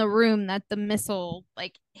in the room that the missile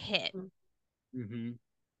like hit, Mm-hmm.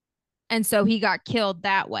 and so he got killed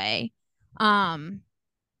that way.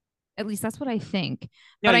 At least that's what I think.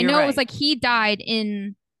 No, But I you're know it was right. like he died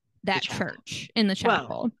in The that chapel. church in the Well,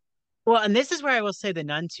 chapel. Well, and this is where I will say the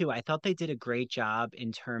nun too. I thought they did a great job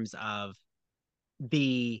in terms of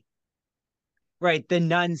the the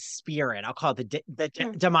nun spirit. I'll call it the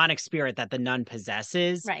demonic spirit that the nun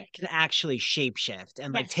possesses Right. can actually shapeshift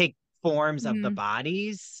and like Yes. take forms of the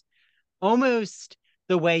bodies, almost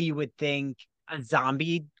the way you would think a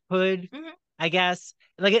zombie could, I guess.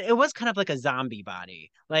 Like it was kind of like a zombie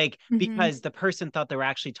body, like because the person thought they were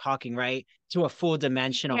actually talking right to a full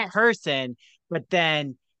dimensional person, but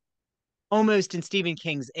then almost in Stephen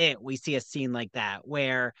King's It, we see a scene like that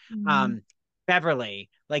where Beverly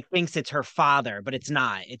like thinks it's her father, but it's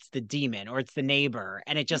not. It's the demon or it's the neighbor,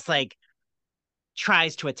 and it just like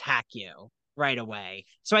tries to attack you right away.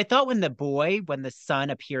 So I thought when the son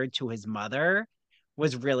appeared to his mother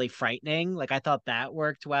was really frightening. Like I thought that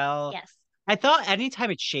worked well. Yes. I thought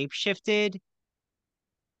anytime it shapeshifted,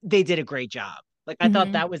 they did a great job. Like I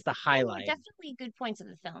thought that was the highlight. Definitely good points of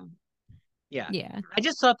the film. Yeah. Yeah. I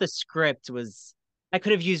just thought the script was, I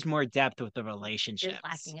could have used more depth with the relationships.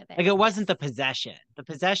 Lacking a bit. Like it wasn't the possession. The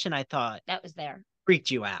possession I thought that was there.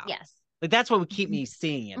 Freaked you out. Yes. Like that's what would keep me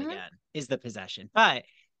seeing it again, is the possession. But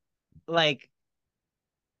like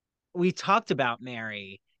we talked about,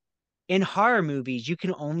 Mary, in horror movies, you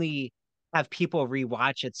can only have people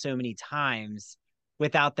rewatch it so many times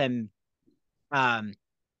without them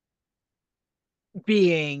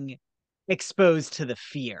being exposed to the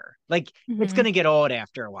fear. Like it's going to get old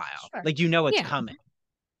after a while. Sure. Like it's coming.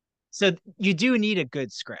 So you do need a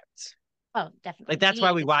good script. Oh, definitely. Like that's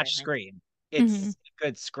why we watch Scream. It's a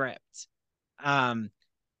good script.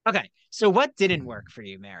 Okay. So what didn't work for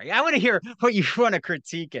you, Mary? I want to hear what you want to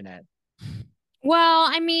critique in it. Well,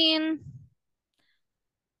 I mean,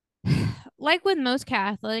 like with most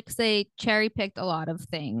Catholics, they cherry picked a lot of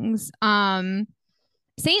things.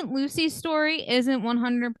 St. Lucy's story isn't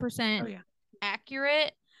 100%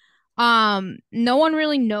 accurate. No one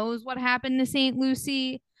really knows what happened to St.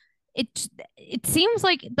 Lucy. It seems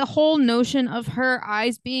like the whole notion of her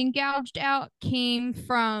eyes being gouged out came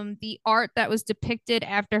from the art that was depicted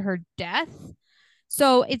after her death.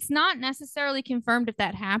 So it's not necessarily confirmed if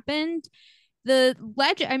that happened. The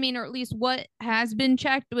legend, I mean, or at least what has been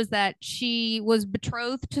checked, was that she was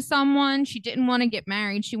betrothed to someone. She didn't want to get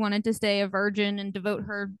married. She wanted to stay a virgin and devote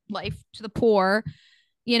her life to the poor,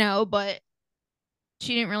 but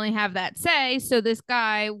she didn't really have that say. So this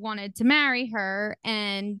guy wanted to marry her,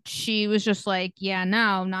 and she was just like, yeah,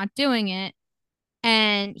 no, not doing it.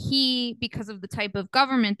 And he, because of the type of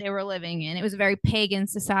government they were living in, it was a very pagan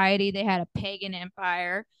society. They had a pagan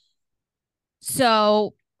empire.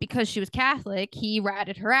 So because she was Catholic, he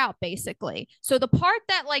ratted her out, basically. So the part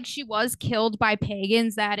that like she was killed by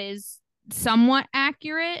pagans, that is somewhat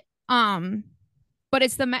accurate. But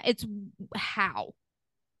it's how,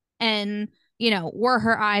 and were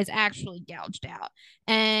her eyes actually gouged out?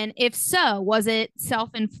 And if so, was it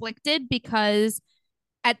self-inflicted? Because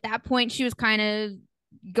at that point she was kind of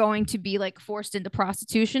going to be like forced into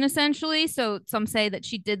prostitution, essentially. So some say that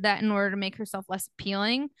she did that in order to make herself less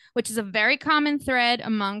appealing, which is a very common thread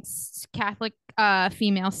amongst Catholic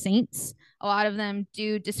female saints. A lot of them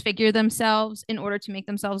do disfigure themselves in order to make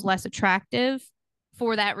themselves less attractive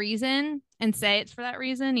for that reason, and say it's for that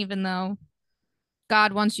reason, even though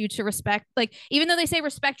God wants you to respect, like, even though they say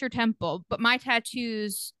respect your temple, but my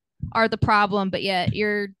tattoos are the problem, but yet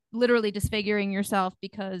you're literally disfiguring yourself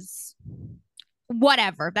because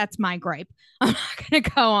whatever. That's my gripe. I'm not going to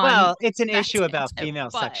go on. Well, it's an issue about female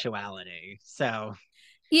sexuality. So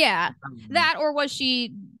yeah, that, or was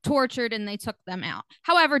she tortured and they took them out?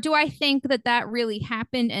 However, do I think that that really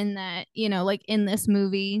happened, and that, like in this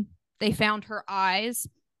movie, they found her eyes?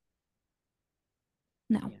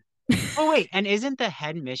 No. Yeah. Oh, wait. And isn't the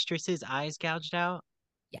head mistress's eyes gouged out?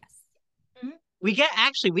 Yes. Mm-hmm. We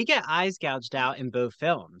get eyes gouged out in both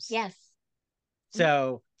films. Yes.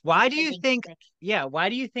 So why do you think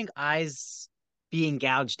eyes being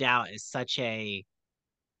gouged out is such a,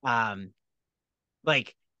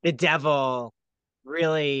 like the devil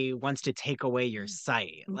really wants to take away your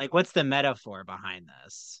sight? Like, what's the metaphor behind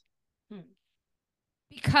this?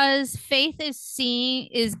 Because faith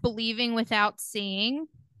is believing without seeing.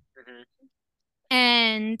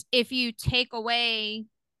 And if you take away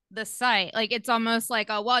the sight, like, it's almost like,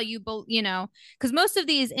 oh, well, because most of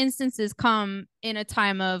these instances come in a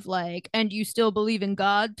time of like, and you still believe in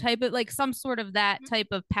God type of, like, some sort of that type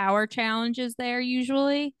of power challenge is there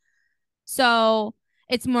usually. So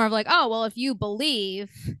it's more of like, oh, well, if you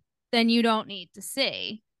believe, then you don't need to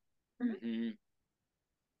see.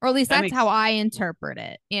 Or at least that's how I interpret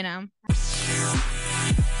it,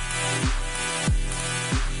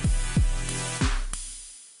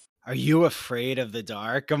 Are you afraid of the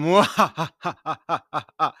dark? Sorry,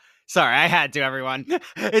 I had to, everyone.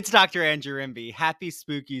 It's Dr. Andrew Rimby. Happy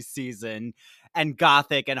spooky season, and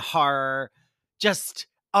gothic and horror, just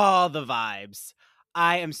all the vibes.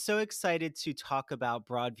 I am so excited to talk about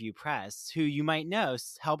Broadview Press, who you might know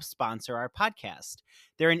helps sponsor our podcast.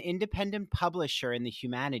 They're an independent publisher in the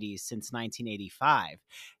humanities since 1985.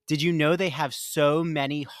 Did you know they have so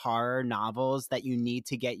many horror novels that you need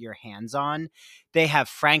to get your hands on? They have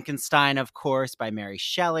Frankenstein, of course, by Mary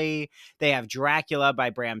Shelley. They have Dracula by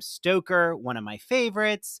Bram Stoker, one of my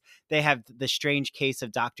favorites. They have The Strange Case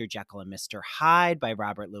of Dr. Jekyll and Mr. Hyde by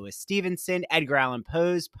Robert Louis Stevenson, Edgar Allan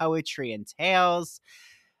Poe's Poetry and Tales.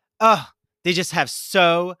 Oh, they just have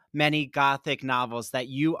so many gothic novels that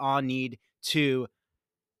you all need to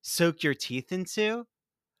soak your teeth into,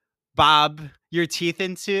 bob your teeth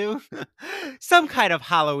into. Some kind of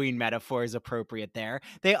Halloween metaphor is appropriate there.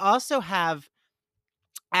 They also have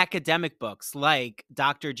academic books like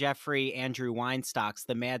Dr. Jeffrey Andrew Weinstock's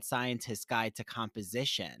The Mad Scientist's Guide to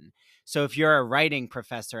Composition. So if you're a writing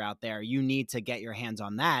professor out there, you need to get your hands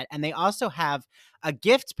on that. And they also have a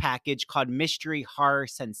gift package called Mystery Horror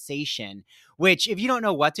Sensation, which if you don't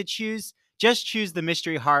know what to choose, just choose the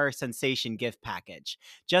Mystery Horror Sensation gift package.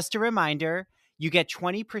 Just a reminder, you get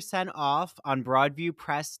 20% off on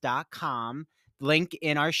broadviewpress.com, link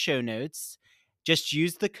in our show notes. Just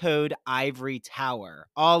use the code Ivory Tower,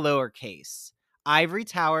 all lowercase. Ivory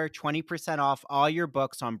Tower, 20% off all your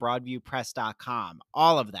books on broadviewpress.com,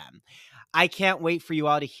 all of them. I can't wait for you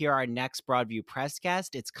all to hear our next Broadview Press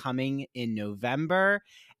guest. It's coming in November.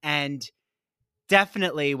 And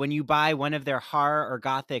definitely when you buy one of their horror or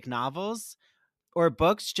gothic novels or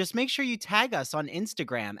books, just make sure you tag us on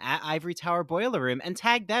Instagram at Ivory Tower Boiler Room and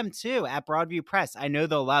tag them too at Broadview Press. I know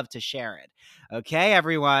they'll love to share it. Okay,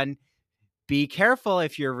 everyone. Be careful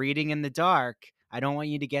if you're reading in the dark. I don't want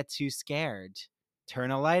you to get too scared.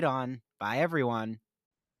 Turn a light on. Bye, everyone.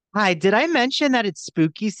 Hi, did I mention that it's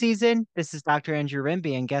spooky season? This is Dr. Andrew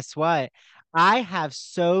Rimby, and guess what? I have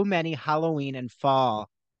so many Halloween and fall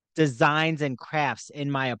designs and crafts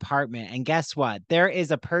in my apartment. And guess what? There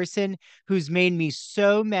is a person who's made me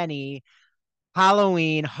so many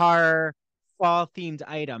Halloween horror fall themed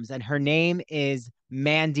items, and her name is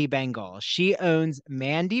Mandy Bengal. She owns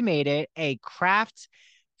Mandy Made It, a craft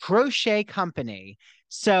crochet company.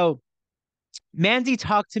 So Mandy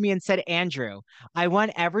talked to me and said, Andrew, I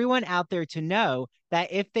want everyone out there to know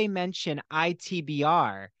that if they mention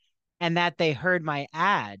ITBR and that they heard my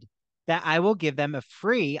ad, that I will give them a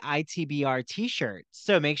free ITBR t-shirt.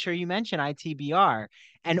 So make sure you mention ITBR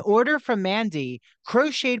and order from Mandy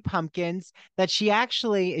crocheted pumpkins that she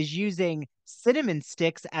actually is using cinnamon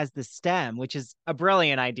sticks as the stem, which is a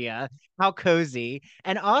brilliant idea. How cozy.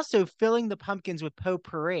 And also filling the pumpkins with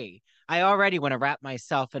potpourri. I already want to wrap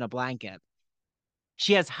myself in a blanket.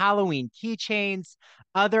 She has Halloween keychains,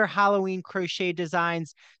 other Halloween crochet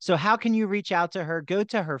designs. So how can you reach out to her? Go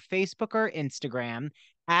to her Facebook or Instagram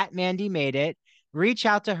at Mandy Made It. Reach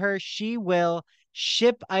out to her. She will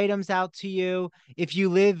ship items out to you. If you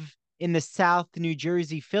live in the South New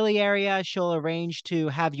Jersey, Philly area, she'll arrange to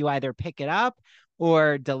have you either pick it up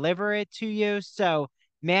or deliver it to you. So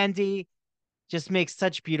Mandy just makes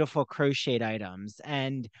such beautiful crocheted items.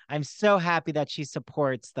 And I'm so happy that she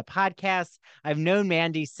supports the podcast. I've known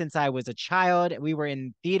Mandy since I was a child. We were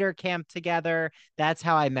in theater camp together. That's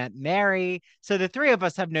how I met Mary. So the three of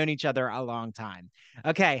us have known each other a long time.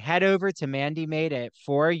 Okay, head over to Mandy Made It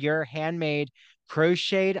for your handmade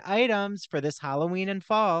crocheted items for this Halloween and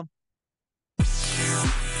fall.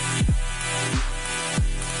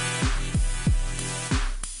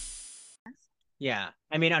 Yeah.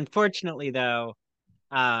 I mean, unfortunately, though,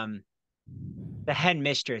 the head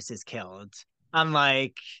mistress is killed.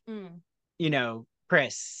 Unlike, you know,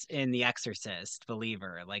 Chris in The Exorcist,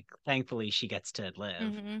 believer. Like, thankfully, she gets to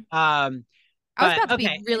live. I was about to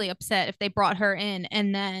be really upset if they brought her in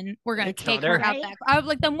and then we're going to take her out that. I was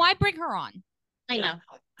like, then why bring her on? I know.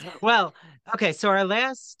 Well, okay. So our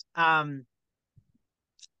last, I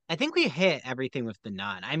think we hit everything with the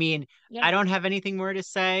nun. I mean, yeah. I don't have anything more to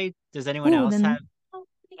say. Does anyone else have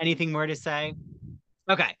anything more to say?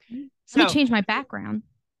 Okay. So, let me change my background.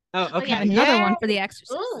 Oh, okay. I have another one for The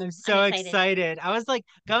Exorcist. Ooh, I'm so excited. I was like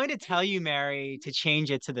going to tell you, Mary, to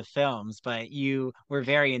change it to the films, but you were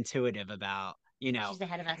very intuitive about, you know, she's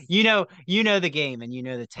ahead of us. You know the game and you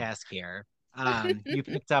know the task here. You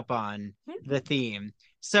picked up on the theme.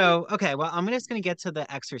 So, okay, well, I'm just going to get to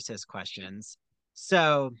the Exorcist questions.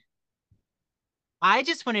 So I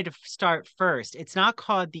just wanted to start first. It's not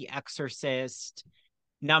called The Exorcist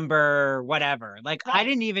number whatever. Like, I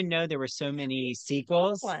didn't even know there were so many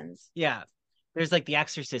sequels. Yeah. There's like The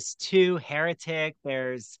Exorcist 2, Heretic.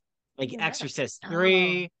 There's like Exorcist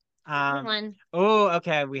 3.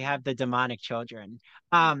 Okay. We have the demonic children.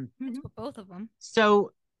 Both of them.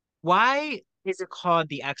 So why is it called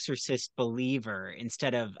The Exorcist Believer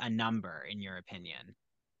instead of a number, in your opinion?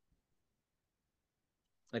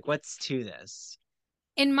 Like, what's to this?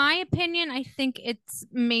 In my opinion, I think it's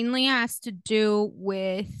mainly has to do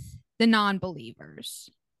with the non-believers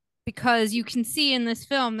because you can see in this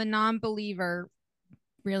film the non-believer,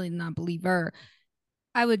 really the non-believer.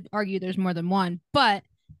 I would argue there's more than one, but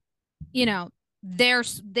you know,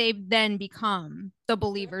 they've then become the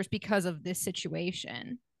believers because of this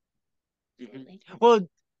situation. Well,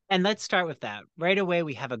 and let's start with that. Right away,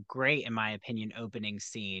 we have a great, in my opinion, opening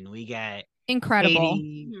scene. We get Incredible.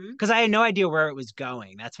 Haiti, because I had no idea where it was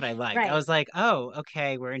going. That's what I liked. Right. I was like, oh,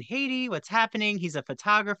 okay, we're in Haiti. What's happening? He's a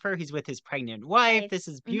photographer. He's with his pregnant wife. Right. This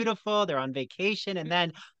is beautiful. They're on vacation. And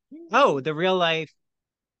then, oh, the real life,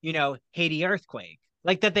 Haiti earthquake.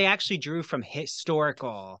 Like that they actually drew from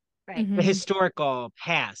historical, Right. the historical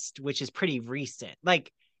past, which is pretty recent.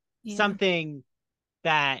 Like something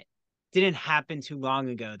that didn't happen too long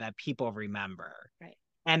ago that people remember. Right.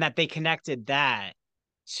 And that they connected that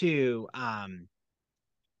to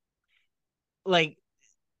like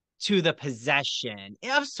to the possession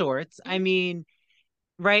of sorts. I mean,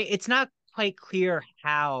 right, it's not quite clear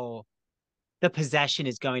how the possession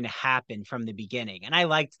is going to happen from the beginning, and I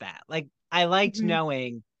liked that. Like I liked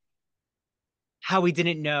knowing how we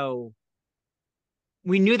didn't know.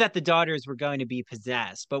 We knew that the daughters were going to be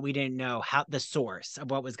possessed, but we didn't know how the source of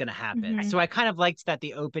what was going to happen. So I kind of liked that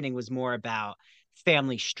the opening was more about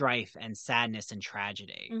family strife and sadness and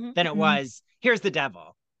tragedy than it was, here's the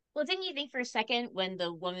devil. Well, didn't you think for a second when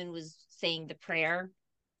the woman was saying the prayer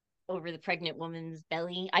over the pregnant woman's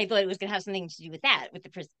belly, I thought it was going to have something to do with that, with the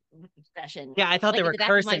possession. Yeah, I thought they were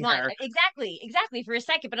cursing her. Exactly, for a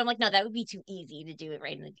second. But I'm like, no, that would be too easy to do it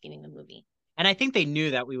right in the beginning of the movie. And I think they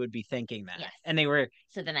knew that we would be thinking that. Yes. And they were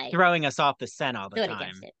so then I throwing us off the scent all the time.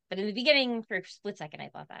 Against it. But in the beginning, for a split second, I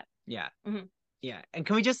thought that. Yeah. Yeah. And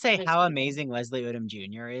can we just say how amazing Leslie Odom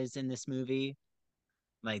Jr. is in this movie?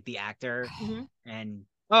 Like the actor. And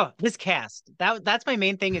this cast. That's my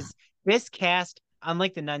main thing is this cast,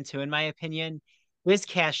 unlike the Nun 2, in my opinion, this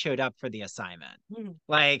cast showed up for the assignment.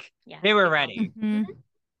 Like they were ready.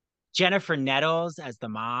 Jennifer Nettles as the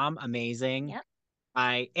mom, amazing. Yep.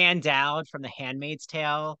 Ann Dowd from The Handmaid's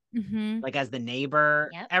Tale, like as the neighbor.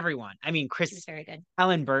 Everyone. I mean, She was very good.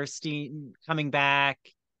 Ellen Burstyn coming back.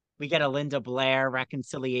 We get a Linda Blair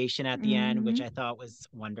reconciliation at the end, which I thought was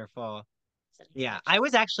wonderful. Yeah, I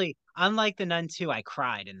was actually, unlike the Nun 2, I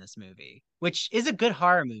cried in this movie, which is a good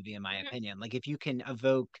horror movie in my opinion. Like if you can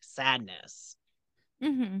evoke sadness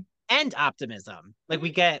and optimism, like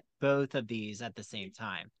we get both of these at the same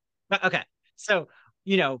time. But okay, so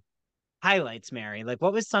highlights, Mary. Like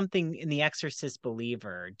what was something in The Exorcist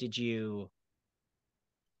Believer did you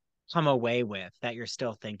come away with that you're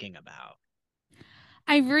still thinking about?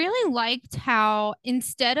 I really liked how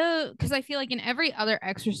instead of, because I feel like in every other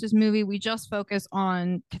Exorcist movie, we just focus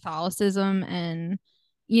on Catholicism and,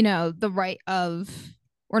 the rite of,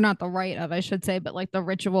 or not the rite of, I should say, but like the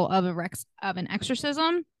ritual of an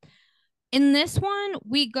exorcism. In this one,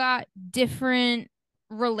 we got different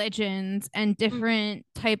religions and different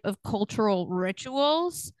type of cultural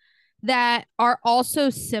rituals that are also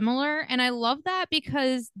similar. And I love that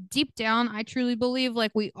because deep down, I truly believe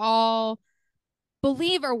like we all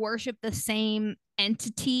believe or worship the same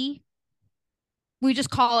entity. We just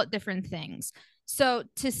call it different things. So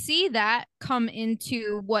to see that come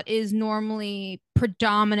into what is normally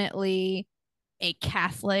predominantly a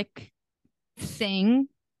Catholic thing,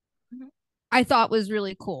 I thought was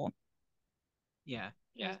really cool. Yeah.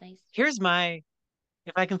 Nice. Here's if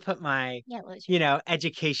I can put my,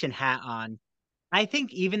 education hat on. I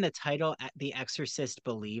think even the title, The Exorcist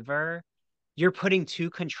Believer, you're putting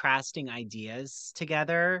two contrasting ideas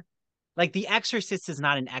together. Like The Exorcist is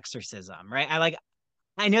not an exorcism, right?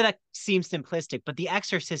 I know that seems simplistic, but the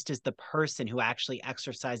exorcist is the person who actually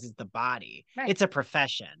exorcises the body. Right. It's a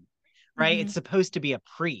profession, right? It's supposed to be a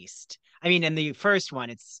priest. I mean, in the first one,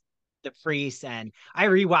 it's the priest, and I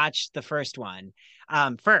rewatched the first one.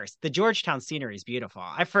 First, the Georgetown scenery is beautiful.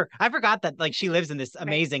 I forgot that like she lives in this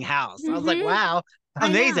amazing house. I was like, wow,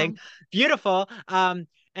 amazing, beautiful. And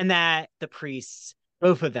that the priests,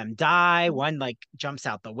 both of them die. One like jumps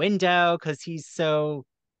out the window because he's so.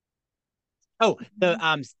 Oh,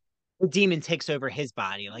 the demon takes over his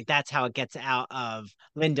body. Like that's how it gets out of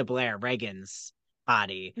Linda Blair, Reagan's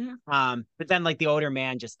body. But then like the older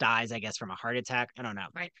man just dies, I guess, from a heart attack. I don't know.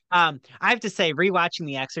 Right. I have to say, rewatching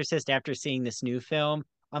The Exorcist after seeing this new film,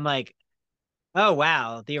 I'm like, oh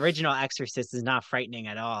wow, the original Exorcist is not frightening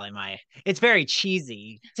at all. It's very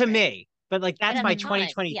cheesy to me. but like And that's at my the time,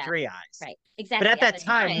 2023 eyes. right, But exactly. at At that the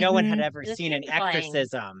time, no time, one had Mhm. ever it was seen an terrifying.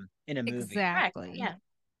 exorcism in a movie. Correct. Exactly. Yeah.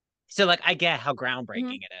 So like I get how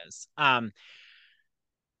groundbreaking it is.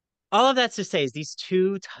 All of that's to say is these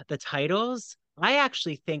the titles, I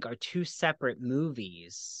actually think are two separate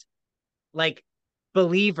movies. Like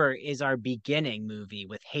Believer is our beginning movie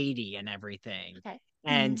with Haiti and everything. Okay.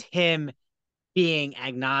 And him being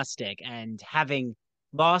agnostic and having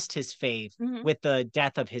lost his faith with the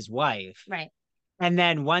death of his wife. Right. And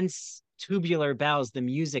then once Tubular Bells, the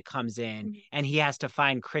music comes in and he has to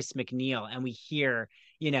find Chris McNeil and we hear,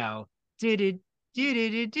 you know, do do do do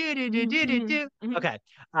do do do do do do. Okay.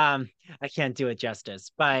 I can't do it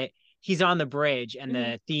justice, but he's on the bridge and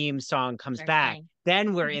the theme song comes Start back. playing.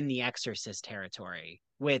 Then we're in the Exorcist territory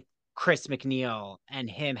with Chris McNeil and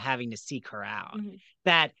him having to seek her out.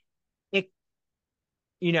 That it,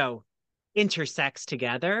 you know, intersects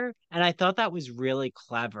together. And I thought that was really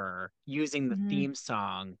clever using the theme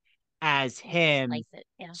song as him Slice it.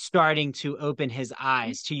 Yeah. starting to open his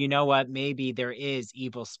eyes to, you know what, maybe there is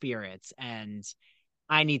evil spirits and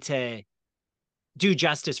I need to do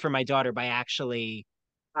justice for my daughter by actually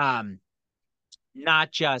um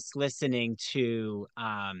not just listening to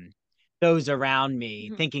those around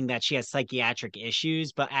me thinking that she has psychiatric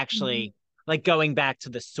issues, but actually like going back to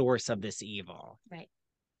the source of this evil. Right.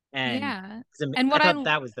 And Yeah. and And I what thought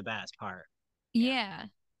that was the best part. yeah.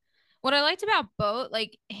 What I liked about both,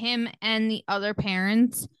 like him and the other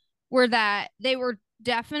parents, were that they were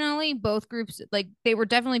definitely both groups, like they were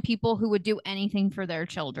definitely people who would do anything for their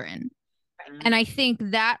children. And I think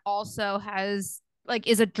that also has like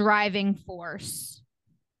is a driving force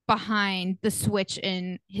behind the switch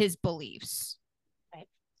in his beliefs. Right.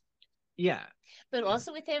 Yeah. But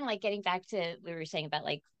also with him, like getting back to what we were saying about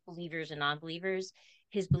like believers and non-believers,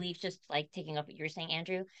 his belief, just like taking up what you were saying,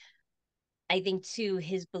 Andrew. I think too,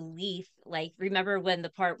 his belief, like remember when the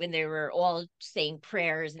part when they were all saying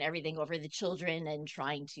prayers and everything over the children and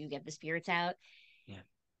trying to get the spirits out. Yeah.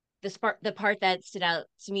 The part that stood out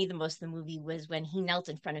to me the most in the movie was when he knelt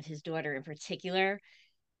in front of his daughter in particular.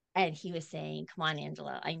 And he was saying, "Come on,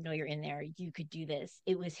 Angela, I know you're in there. You could do this."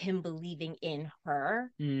 It was him believing in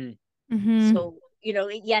her. So, you know,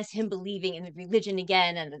 yes, him believing in the religion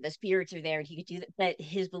again and that the spirits are there and he could do that, but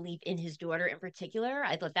his belief in his daughter in particular,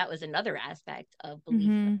 I thought that was another aspect of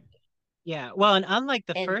belief Yeah. Well, and unlike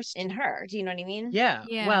the first in her. Do you know what I mean? Yeah.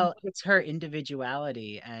 Yeah. Well, it's her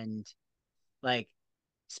individuality and like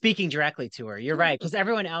speaking directly to her. You're right. Because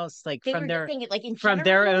everyone else, like They from were their saying it like in from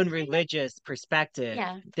their general, own religious perspective,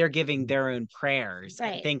 yeah, they're giving their own prayers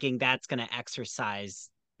and right. thinking that's gonna exorcise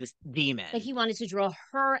this demon. Like he wanted to draw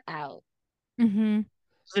her out.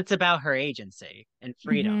 It's about her agency and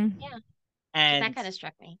freedom. Yeah. So And that kind of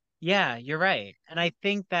struck me. yeah, you're right. And I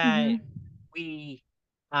think that we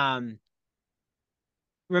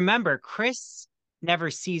remember Chris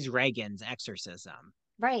never sees Reagan's exorcism.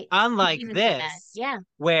 Right. Unlike this, yeah,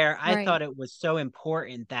 where I Right. thought it was so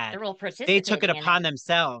important that they're all they took it participating in upon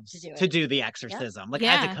themselves to do to it. do the exorcism, like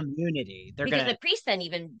as a Yeah. community. They're Because gonna the priest then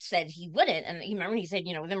even said he wouldn't, and you remember he said,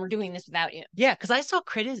 you know, then we're doing this without you. Yeah, because I saw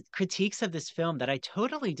critiques of this film that I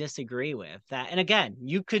totally disagree with. That, and again,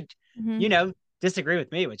 you could, you know, disagree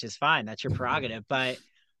with me, which is fine. That's your prerogative. But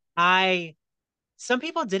some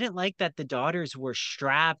people didn't like that the daughters were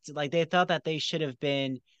strapped. Like they thought that they should have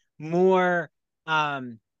been more,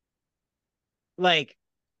 like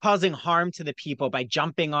causing harm to the people by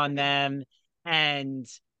jumping on them and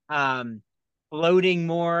um floating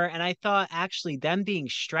more. And I thought actually them being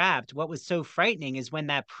strapped, what was so frightening is when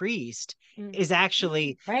that priest is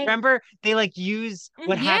actually Right. remember they like use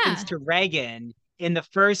what happens Yeah. to Reagan in the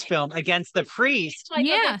first film against the priest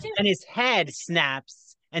Yeah. and his head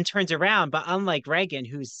snaps and turns around. But unlike Reagan,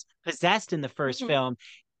 who's possessed in the 1st film,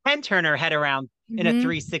 can turn her head around in a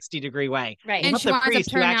 360-degree way. Right. And Not she the winds up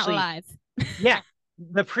priest who turning out actually alive. yeah,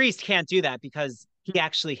 the priest can't do that because he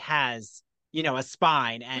actually has, you know, a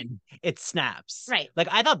spine and it snaps. Right. Like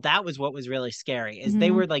I thought that was what was really scary is they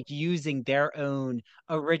were like using their own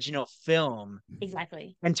original film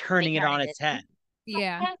Exactly. and turning it on parodied its head.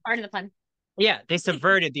 Yeah. Part of the fun. Yeah, they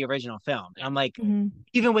subverted the original film. And I'm like,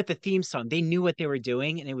 even with the theme song, they knew what they were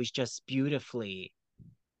doing and it was just beautifully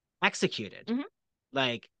executed.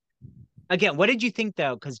 Like, again, what did you think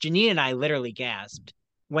though? Because Jenine and I literally gasped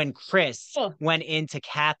when Chris went into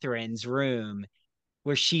Catherine's room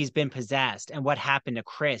where she's been possessed and what happened to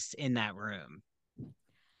Chris in that room.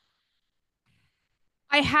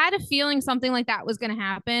 I had a feeling something like that was going to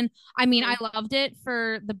happen. I mean, I loved it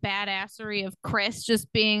for the badassery of Chris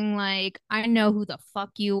just being like, I know who the fuck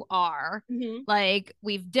you are. Like,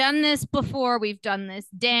 we've done this before. We've done this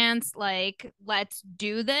dance. Like, let's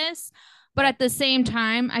do this. But at the same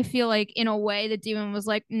time, I feel like in a way the demon was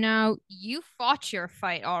like, no, you fought your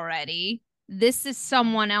fight already. This is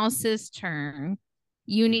someone else's turn.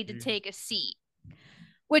 You need to take a seat.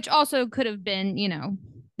 Which also could have been,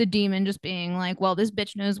 the demon just being like, well, this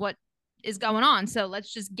bitch knows what is going on. So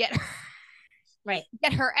let's just get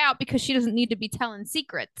her out because she doesn't need to be telling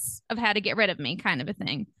secrets of how to get rid of me, kind of a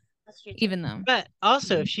thing. That's true. Even though. But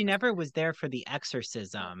also, if she never was there for the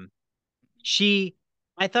exorcism,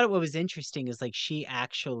 I thought what was interesting is like she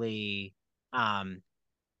actually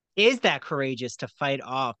is that courageous to fight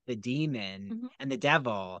off the demon and the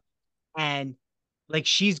devil. And like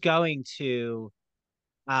she's going to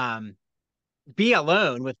be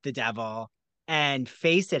alone with the devil and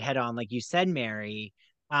face it head on, like you said, Mary.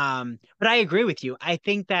 But I agree with you. I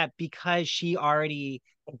think that because she already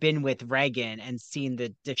been with Reagan and seen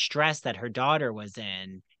the distress that her daughter was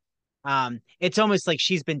in, it's almost like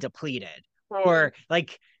she's been depleted. Or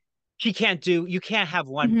like you can't have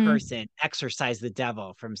one person exorcise the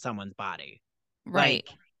devil from someone's body. Right.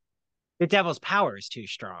 Like the devil's power is too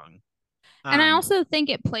strong. And I also think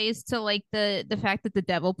it plays to like the fact that the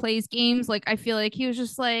devil plays games. Like I feel like he was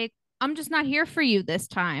just like, I'm just not here for you this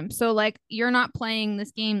time. So like you're not playing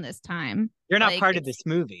this game this time. You're not like, part of this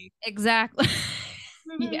movie. Exactly.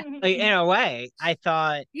 Yeah. Like in a way, I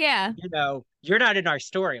thought, yeah, you're not in our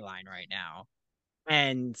storyline right now.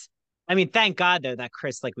 And I mean, thank God though that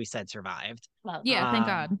Chris, like we said, survived. Well, yeah, thank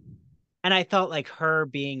God. And I felt like her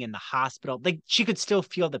being in the hospital, like she could still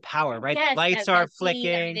feel the power, right? yes, Lights are that scene, flicking.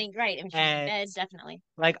 everything, right? I mean, she's in bed, definitely.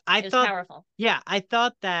 Like It was powerful. Yeah, I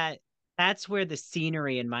thought that that's where the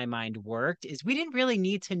scenery in my mind worked, is we didn't really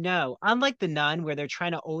need to know. Unlike the Nun, where they're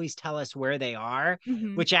trying to always tell us where they are,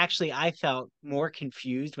 which actually I felt more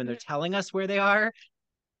confused when they're telling us where they are.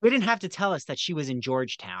 We didn't have to tell us that she was in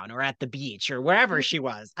Georgetown or at the beach or wherever she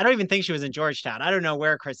was. I don't even think she was in Georgetown. I don't know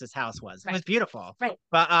where Chris's house was. It was beautiful. Right.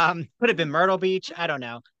 But could have been Myrtle Beach. I don't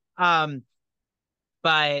know.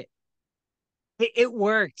 But it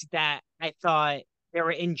worked that I thought they were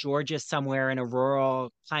in Georgia somewhere in a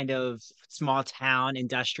rural kind of small town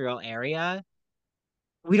industrial area.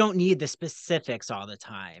 We don't need the specifics all the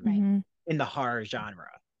time in the horror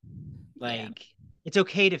genre. Like it's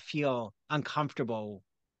okay to feel uncomfortable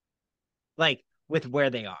like with where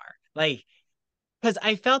they are. Like because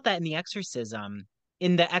I felt that in the exorcism,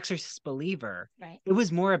 in the Exorcist Believer, it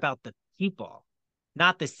was more about the people,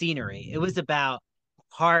 not the scenery. It was about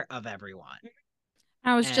the heart of everyone.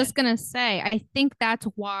 I was just gonna say, I think that's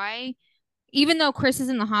why, even though Chris is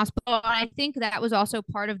in the hospital, I think that was also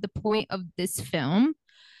part of the point of this film.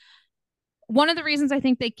 One of the reasons I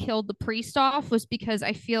think they killed the priest off was because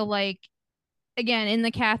I feel like, again, in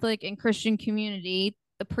the Catholic and Christian community,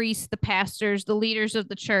 the priests, the pastors, the leaders of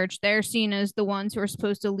the church, they're seen as the ones who are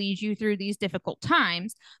supposed to lead you through these difficult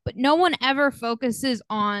times. But no one ever focuses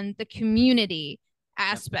on the community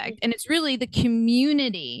aspect. And it's really the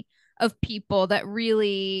community of people that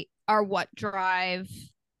really are what drive,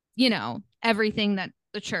 everything that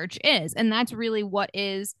the church is. And that's really what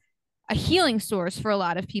is a healing source for a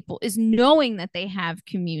lot of people, is knowing that they have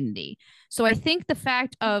community. So I think the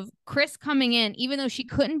fact of Chris coming in, even though she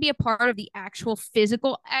couldn't be a part of the actual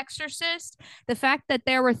physical exorcist, the fact that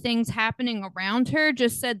there were things happening around her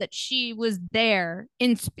just said that she was there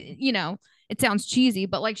in, it sounds cheesy,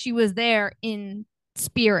 but like she was there in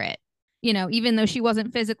spirit, even though she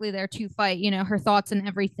wasn't physically there to fight, her thoughts and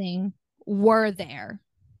everything were there.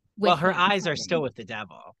 Well, her eyes are still with the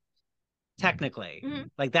devil. Technically,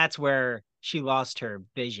 like that's where she lost her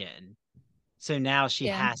vision. So now she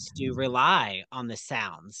has to rely on the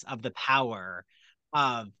sounds of the power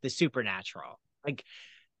of the supernatural. Like,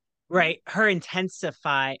 right,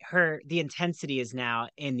 the intensity is now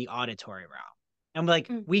in the auditory realm. And like,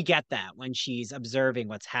 we get that when she's observing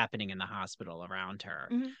what's happening in the hospital around her.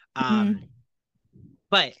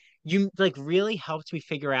 But you like really helped me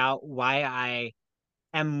figure out why I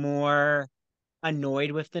am more annoyed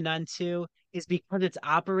with the Nun 2 is because it's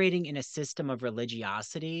operating in a system of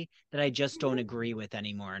religiosity that I just don't agree with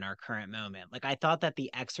anymore in our current moment. Like I thought that the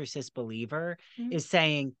Exorcist Believer is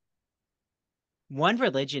saying one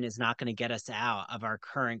religion is not going to get us out of our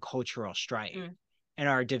current cultural strife and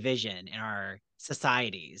our division in our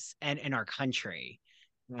societies and in our country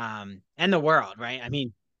and the world, right? I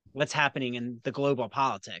mean, what's happening in the global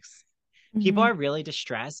politics? People are really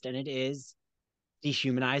distressed, and it is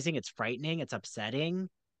dehumanizing, it's frightening, it's upsetting.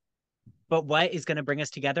 But what is going to bring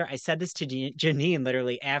us together? I said this to Jenine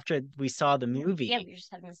literally after we saw the movie. Yeah, we were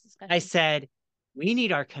just having this discussion. I said, we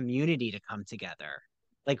need our community to come together.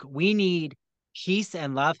 Like we need peace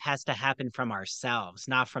and love has to happen from ourselves,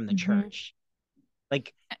 not from the church.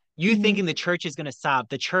 Like You Mhm. thinking the church is going to solve,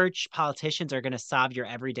 the church politicians are going to solve your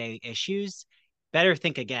everyday issues, better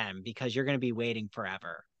think again, because you're going to be waiting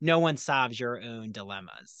forever. No one solves your own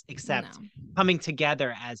dilemmas except No. coming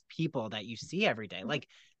together as people that you see every day. Like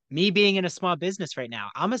me being in a small business right now,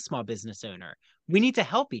 I'm a small business owner. We need to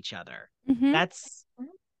help each other. Mhm. That's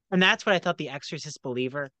And that's what I thought the Exorcist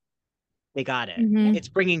believer, they got it. Mhm. It's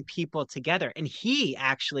bringing people together. And he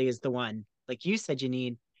actually is the one, like you said,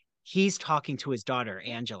 Jenine, he's talking to his daughter,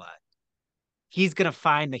 Angela. He's going to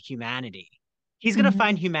find the humanity. He's going to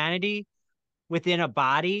find Mhm. humanity within a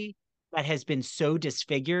body that has been so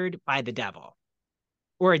disfigured by the devil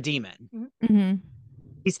or a demon. Mhm.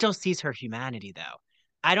 He still sees her humanity, though.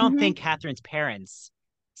 I don't Mhm. think Catherine's parents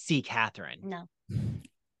see Catherine. No.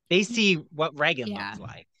 They see what Reagan Yeah. looks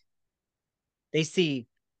like. They see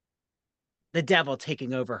the devil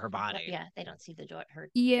taking over her body. Yeah, they don't see the her.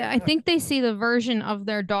 Yeah, I think they see the version of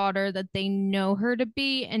their daughter that they know her to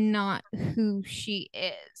be and not who she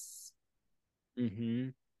is. Mm-hmm.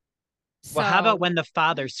 Well, how about So, when the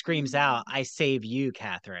father screams out, "I save you,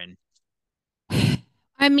 Catherine"?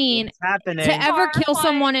 I mean, What's happening? to ever kill Horrifying.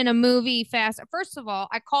 someone in a movie fast. First of all,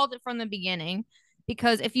 I called it from the beginning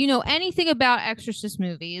because if you know anything about Exorcist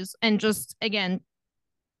movies and just again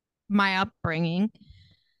my upbringing,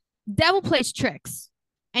 devil plays tricks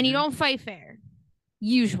and you Mhm. don't fight fair.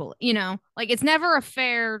 Usually, like it's never a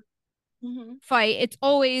fair fight. It's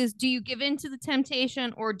always, do you give in to the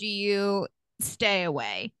temptation or do you stay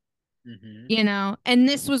away? Mhm. And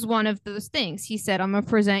this was one of those things. He said, I'm gonna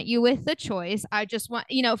present you with the choice. I just want,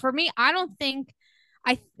 for me, I don't think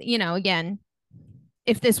again,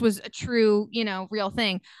 if this was a true, real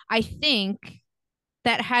thing, I think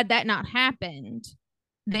that had that not happened,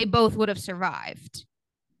 they both would have survived.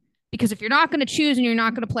 Because if you're not going to choose and you're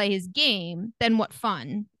not going to play his game, then what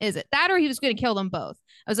fun is it? That or he was going to kill them both.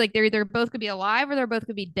 I was like, they're either both could be alive or they're both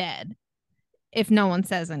could be dead if no one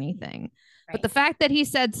says anything. Right. But the fact that he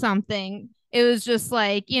said something, it was just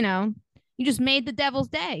like, you just made the devil's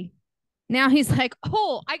day. Now he's like,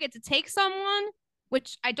 oh, I get to take someone,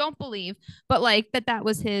 which I don't believe, but like that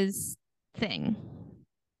was his thing.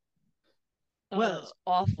 Well, it's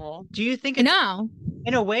awful. Do you think I know?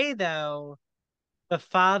 In a way, though, the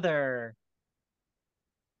father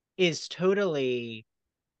is totally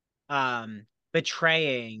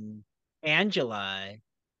betraying Angela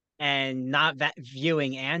and not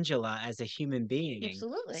viewing Angela as a human being.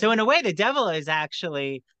 Absolutely. So in a way, the devil is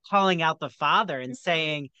actually calling out the father and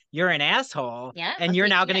saying, "You're an asshole, and you're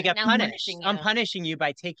now going to get punished. I'm punishing you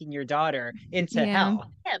by taking your daughter into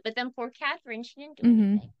hell." Yeah, but then poor Catherine, she didn't do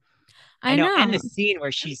anything. I know. And the scene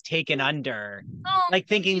where she's taken under, like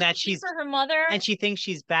thinking that she's for her mother, and she thinks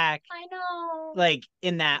she's back. I know. Like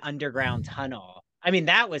in that underground tunnel. I mean,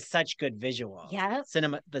 that was such good visual. Yeah.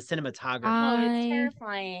 The cinematography. It's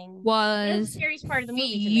terrifying. Was it was the scariest part of the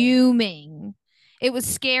movie. Fuming. It was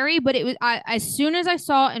scary, but it was as soon as I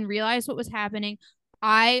saw and realized what was happening,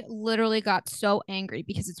 I literally got so angry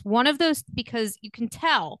because it's one of those, because you can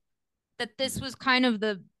tell that this was kind of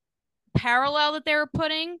the parallel that they were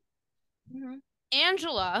putting.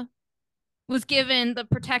 Angela was given the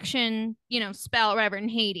protection, spell or whatever in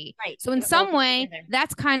Haiti. Right. So in some way,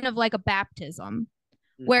 that's kind of like a baptism.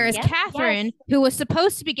 Whereas Catherine, who was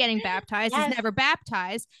supposed to be getting baptized, is never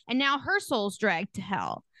baptized, and now her soul's dragged to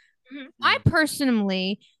hell. I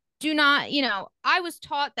personally do not, I was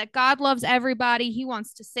taught that God loves everybody. He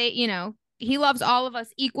wants to say, he loves all of us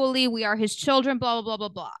equally. We are his children, blah, blah, blah, blah,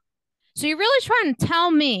 blah. So you're really trying to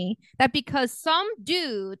tell me that because some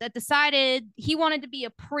dude that decided he wanted to be a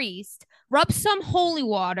priest rubs some holy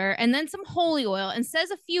water and then some holy oil and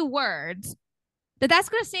says a few words, that's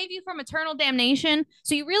going to save you from eternal damnation?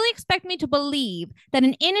 So you really expect me to believe that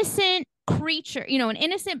an innocent creature, an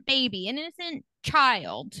innocent baby, an innocent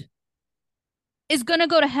child is going to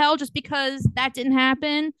go to hell just because that didn't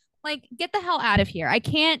happen? Like, get the hell out of here. I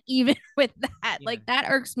can't even with that. Yeah. Like, that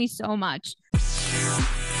irks me so much.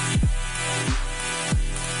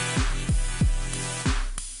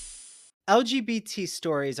 LGBT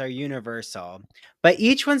stories are universal, but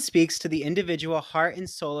each one speaks to the individual heart and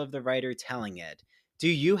soul of the writer telling it. Do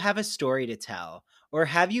you have a story to tell? Or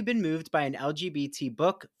have you been moved by an LGBT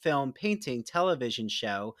book, film, painting, television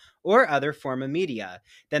show, or other form of media?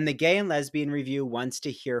 Then the Gay and Lesbian Review wants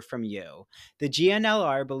to hear from you. The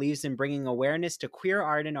GNLR believes in bringing awareness to queer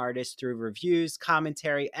art and artists through reviews,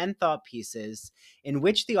 commentary, and thought pieces in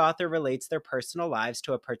which the author relates their personal lives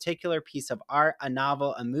to a particular piece of art, a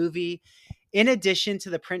novel, a movie. In addition to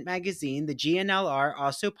the print magazine, the GNLR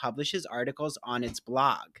also publishes articles on its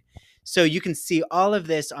blog. So you can see all of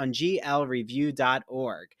this on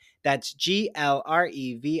glreview.org. That's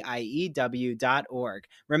glreview.org.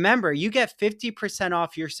 Remember, you get 50%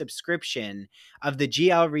 off your subscription of the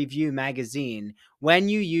GL Review magazine when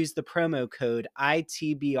you use the promo code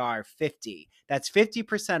ITBR50. That's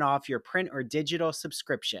 50% off your print or digital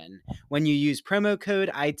subscription when you use promo code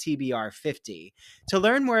ITBR50. To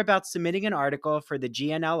learn more about submitting an article for the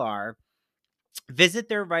GNLR, visit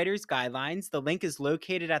their writer's guidelines. The link is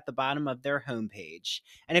located at the bottom of their homepage.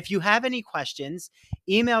 And if you have any questions,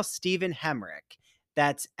 email Stephen Hemrick.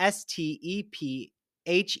 That's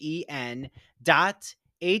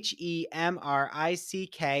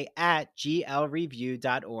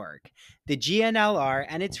STEPHEN.HEMRICK@glreview.org. The GNLR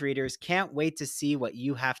and its readers can't wait to see what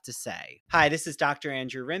you have to say. Hi, this is Dr.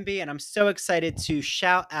 Andrew Rimby, and I'm so excited to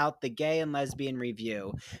shout out the Gay and Lesbian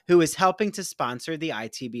Review, who is helping to sponsor the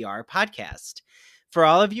ITBR podcast. For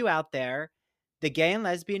all of you out there, the Gay and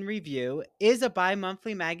Lesbian Review is a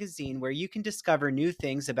bi-monthly magazine where you can discover new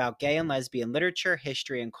things about gay and lesbian literature,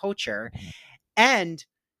 history, and culture. And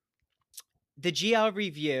the GL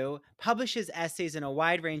Review publishes essays in a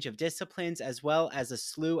wide range of disciplines, as well as a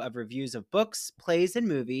slew of reviews of books, plays, and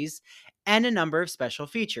movies, and a number of special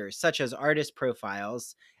features, such as artist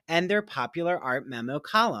profiles and their popular art memo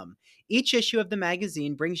column. Each issue of the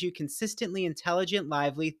magazine brings you consistently intelligent,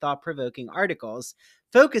 lively, thought-provoking articles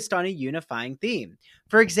focused on a unifying theme.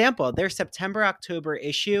 For example, their September-October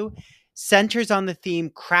issue centers on the theme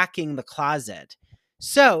Cracking the Closet.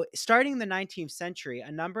 So, starting in the 19th century,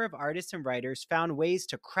 a number of artists and writers found ways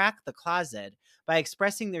to crack the closet by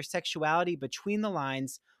expressing their sexuality between the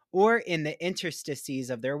lines or in the interstices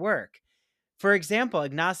of their work. For example,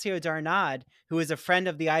 Ignacio Darnad, who is a friend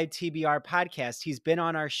of the ITBR podcast, he's been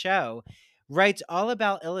on our show, writes all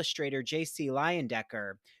about illustrator J.C.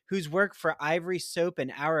 Leyendecker, whose work for Ivory Soap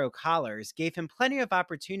and Arrow Collars gave him plenty of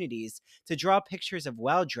opportunities to draw pictures of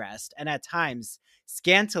well-dressed and at times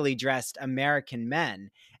scantily dressed American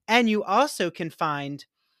men. And you also can find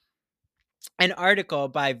an article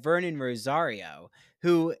by Vernon Rosario,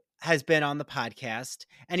 who has been on the podcast,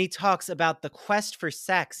 and he talks about the quest for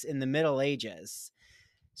sex in the Middle Ages.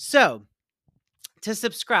 So, to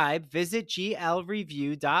subscribe, visit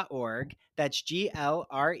glreview.org. That's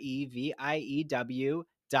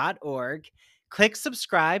glreview.org. Click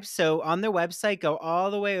subscribe. So on their website, go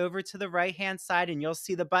all the way over to the right-hand side and you'll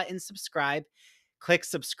see the button subscribe. Click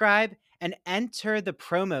subscribe and enter the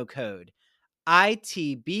promo code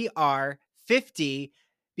ITBR50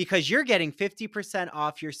 because you're getting 50%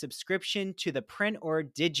 off your subscription to the print or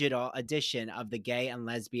digital edition of the Gay and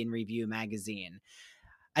Lesbian Review magazine.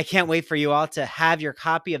 I can't wait for you all to have your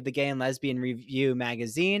copy of the Gay and Lesbian Review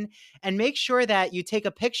magazine, and make sure that you take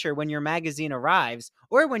a picture when your magazine arrives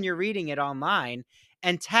or when you're reading it online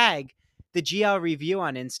and tag the GL Review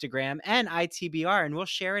on Instagram and ITBR, and we'll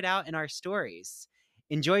share it out in our stories.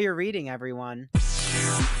 Enjoy your reading, everyone.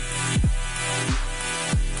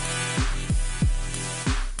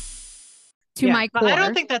 My core. But I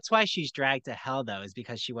don't think that's why she's dragged to hell, though, is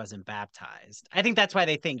because she wasn't baptized. I think that's why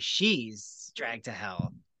they think she's dragged to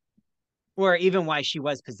hell. Or even why she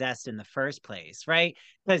was possessed in the first place, right?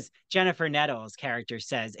 Because Jennifer Nettles' character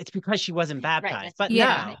says it's because she wasn't baptized. Right, but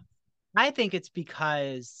no, I think it's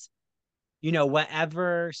because,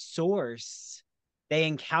 whatever source they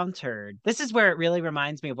encountered. This is where it really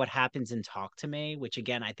reminds me of what happens in Talk to Me, which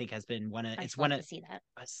again I think has been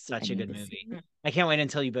such a good movie. I can't wait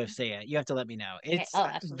until you both see it. You have to let me know. It's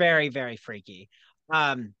very, very freaky.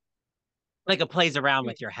 Like it plays around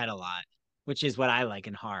with your head a lot, which is what I like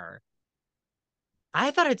in horror.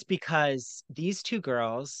 I thought it's because these two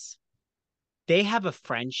girls, they have a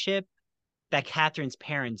friendship that Catherine's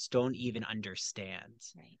parents don't even understand.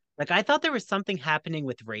 Right. Like, I thought there was something happening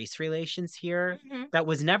with race relations here that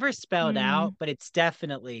was never spelled out, but it's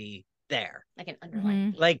definitely there. Like an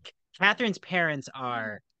underlying. Like, Catherine's parents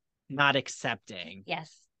are not accepting.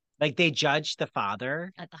 Yes. Like, they judge the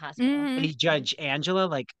father. At the hospital. They judge Angela,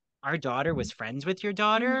 like, our daughter was friends with your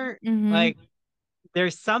daughter. Like,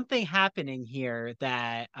 there's something happening here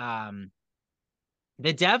that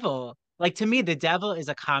the devil, like, to me, the devil is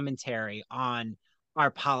a commentary on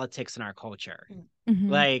our politics and our culture.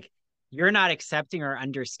 Like, you're not accepting or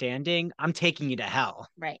understanding, I'm taking you to hell.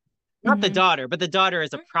 Right. Not the daughter, but the daughter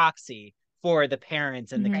is a proxy for the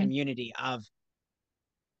parents and the community of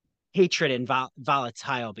hatred and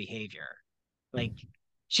volatile behavior. Like,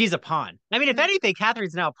 she's a pawn. I mean, if anything,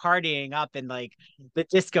 Catherine's now partying up in, like, the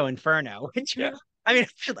disco inferno. Which, I mean,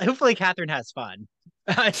 hopefully Catherine has fun.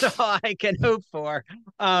 That's all I can hope for.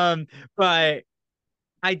 But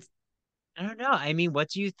I don't know. I mean, what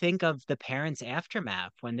do you think of the parents'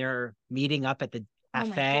 aftermath when they're meeting up at the Oh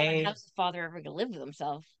my God, how's the father ever gonna live with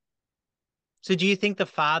himself? So do you think the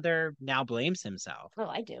father now blames himself? Oh,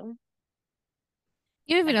 I do.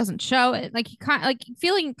 Even if he I just, doesn't show it, like he kind like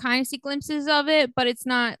feeling kind of see glimpses of it, but it's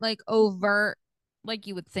not like overt like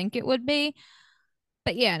you would think it would be.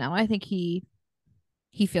 But yeah, no, I think he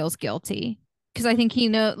feels guilty because I think he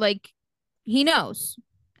knows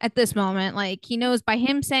at this moment, like he knows by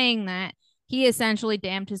him saying that he essentially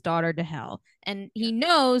damned his daughter to hell, and he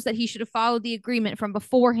knows that he should have followed the agreement from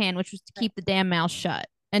beforehand, which was to right. keep the damn mouth shut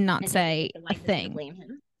and not And then say the a wife is gonna thing. blame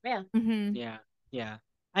him. Yeah. Mm-hmm. Yeah. Yeah.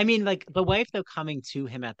 I mean, like the wife though coming to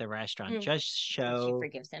him at the restaurant Mm. just She show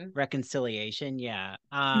forgives him. reconciliation. Yeah.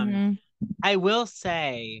 Mm-hmm. I will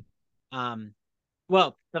say, um,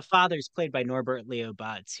 well, the father's played by Norbert Leo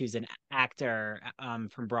Butz, who's an actor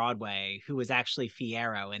from Broadway who was actually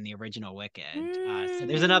Fiyero in the original Wicked. So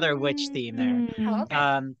there's another witch theme there. Oh, Mm-hmm.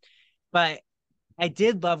 okay. But I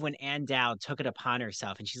did love when Ann Dowd took it upon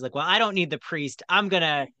herself and she's like, well, I don't need the priest.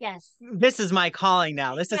 Yes. This is my calling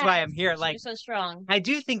now. This is why Yes. I'm here. She Like, was so strong. I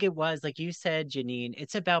do think it was, like you said, Jenine,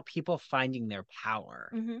 it's about people finding their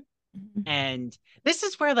power. Mm-hmm. And this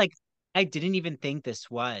is where, like, I didn't even think this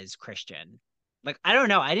was Christian. Like, I don't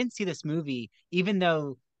know. I didn't see this movie, even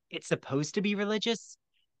though it's supposed to be religious.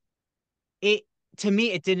 It, to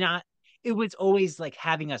me, it did not, it was always like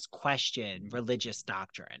having us question religious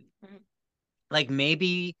doctrine. Mm-hmm. Like,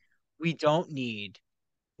 maybe we don't need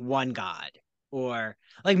one God, or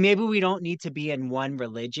like maybe we don't need to be in one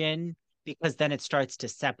religion because then it starts to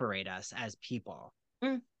separate us as people.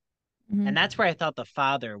 And that's where I thought the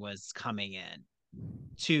father was coming in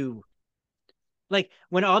to, like,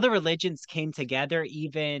 when all the religions came together,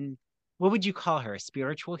 even what would you call her? A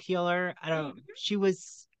spiritual healer? I don't, she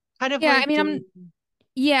was kind of Yeah, I like mean,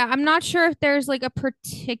 doing, I'm not sure if there's like a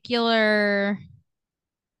particular,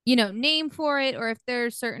 name for it or if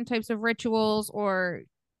there's certain types of rituals or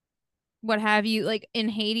what have you, like in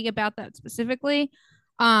Haiti about that specifically.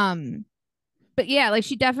 Um, but yeah, like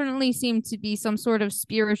she definitely seemed to be some sort of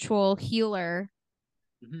spiritual healer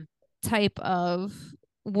Mhm. type of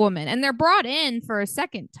woman. And they're brought in for a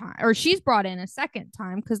second time, or she's brought in a second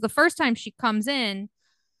time because the first time she comes in,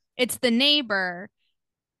 it's the neighbor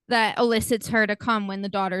that elicits her to come when the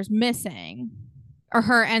daughter's missing, or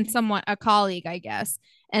her and somewhat a colleague, I guess.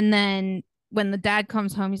 And then when the dad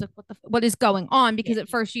comes home, he's like, what is going on?" Because at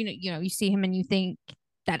first, you see him and you think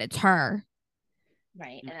that it's her.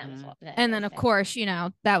 Right. And that was Mhm. And then of course,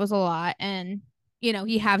 that was a lot. And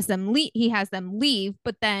he has them leave,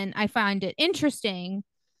 but then I find it interesting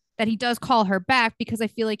that he does call her back because I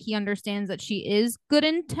feel like he understands that she is good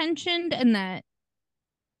intentioned and that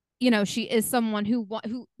she is someone who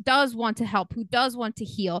does want to help, who does want to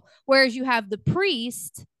heal. Whereas you have the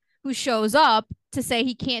priest who shows up to say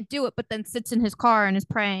he can't do it, but then sits in his car and is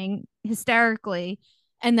praying hysterically,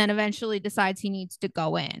 and then eventually decides he needs to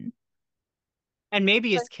go in. And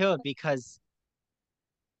maybe is killed because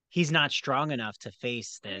he's not strong enough to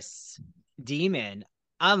face this demon.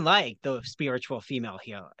 Unlike the spiritual female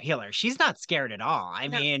healer, she's not scared at all. I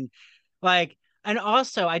mean, like, and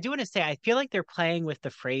also I do want to say, I feel like they're playing with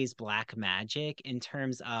the phrase black magic in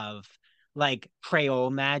terms of like Creole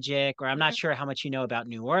magic, or I'm not sure how much you know about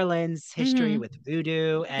New Orleans history with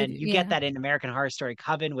voodoo. And you get Yeah. that in American Horror Story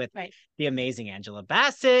Coven with Right. the amazing Angela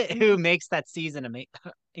Bassett, who makes that season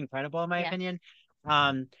incredible, in my Yeah. opinion.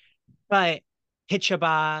 But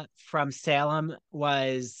Hitchaba from Salem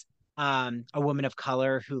was a woman of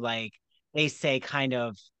color who, like, they say kind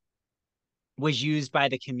of was used by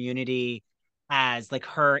the community as like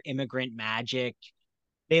her immigrant magic.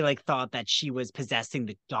 They like thought that she was possessing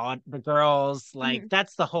the girls. Like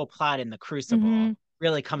that's the whole plot in the Crucible.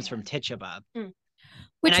 Really comes from Tituba. And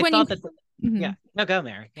Which I when you thought that yeah, no, go,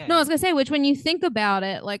 Mary. Yeah, No, I yeah. was gonna say, which when you think about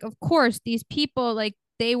it, like, of course, these people, like,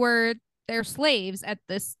 they're slaves at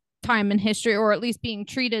this time in history, or at least being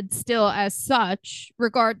treated still as such,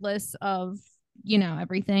 regardless of,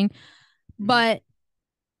 everything. But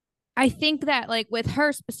I think that, like, with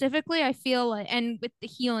her specifically, I feel like, and with the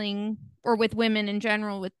healing, or with women in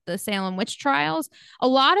general, with the Salem witch trials, a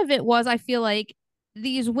lot of it was, I feel like,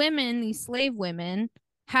 these women, these slave women,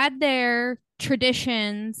 had their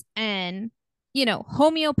traditions and,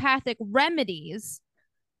 homeopathic remedies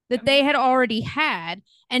that they had already had.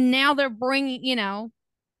 And now they're bringing,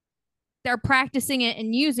 they're practicing it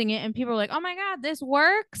and using it. And people are like, oh my God, this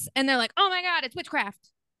works. And they're like, oh my God, it's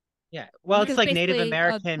witchcraft. Yeah. Well, it's Because like Native basically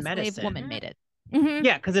American a slave medicine. woman made it. Mm-hmm.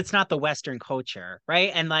 Yeah, because it's not the Western culture,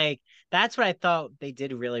 right? And like that's what I thought they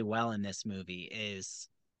did really well in this movie is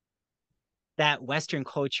that Western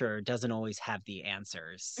culture doesn't always have the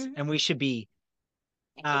answers, and we should be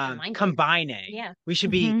Open-minded. combining. Yeah. We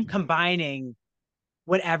should be combining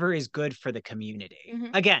whatever is good for the community.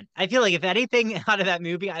 Mhm. Again, I feel like if anything out of that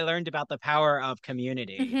movie, I learned about the power of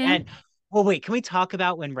community. Mhm. And well, wait, can we talk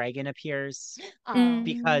about when Reagan appears? Oh,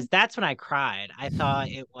 Because that's when I cried. I thought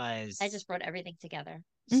it was I just brought everything together.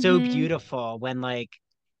 so Mhm. beautiful when like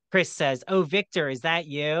Chris says, "Oh, Victor, is that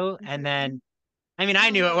you?" And then I mean, I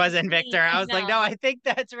knew it Oh, wasn't sweet. Victor. I I was like, know. "No, I think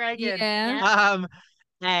that's Reagan." Yeah. Yep,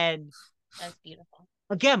 And that's beautiful.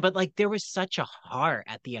 again, but like there was such a heart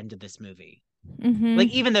at the end of this movie. Like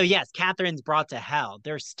Mhm. even though yes, Catherine's brought to hell,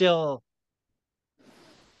 there's still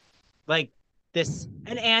like this,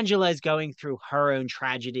 and Angela is going through her own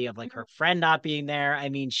tragedy of like her friend not being there. I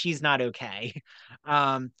mean, she's not okay.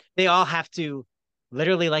 They all have to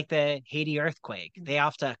literally like the Haiti earthquake. They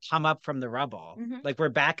have to come up from the rubble. Mhm. Like we're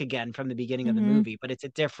back again from the beginning of the Mhm. movie, but it's a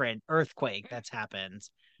different earthquake that's happened.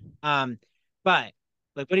 Um, but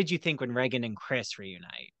like what did you think when Reagan and Chris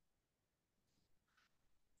reunite?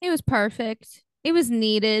 It was perfect. It was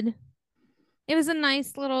needed. It was a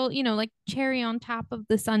nice little, like cherry on top of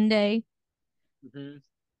the sundae. Mhm.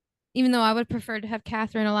 Even though I would prefer to have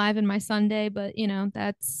Catherine alive in my sundae, but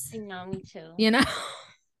that's I know, me too. you know.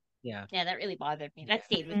 Yeah. Yeah, that really bothered me. That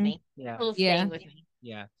stayed with Mhm. me. Yeah. Will Yeah. stay with me.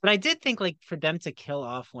 Yeah. But I did think like for them to kill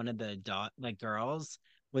off one of the girls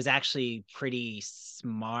was actually pretty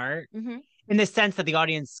smart Hmm. in the sense that the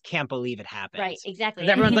audience can't believe it happened. Right, exactly.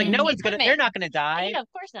 Because everyone's like, no Mhm. one's gonna, they're not gonna die. Yeah,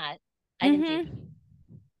 of course not. I didn't think. Mhm.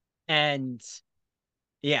 And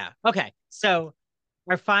yeah. Okay. So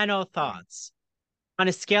our final thoughts on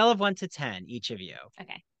a scale of 1 to 10, each of you.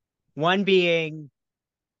 Okay. One being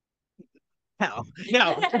hell.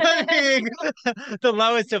 No, one being the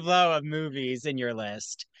lowest of low of movies in your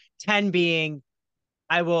list. 10 being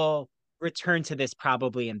I will return to this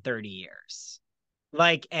probably in 30 years.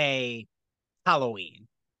 Like a Halloween,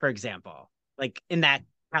 for example. Like in that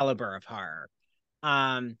caliber of horror.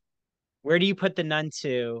 Um, where do you put the Nun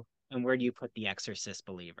 2 and where do you put the Exorcist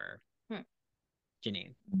Believer? Hmm.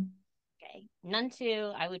 Janine. Okay. None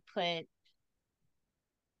two, I would put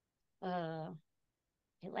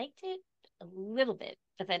I liked it a little bit,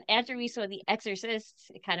 but then after we saw The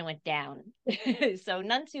Exorcist, it kind of went down. So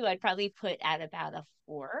none two, I'd probably put at about a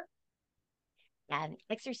 4. And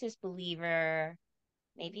Exorcist Believer,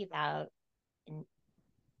 maybe about an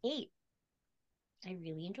 8. I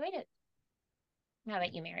really enjoyed it. How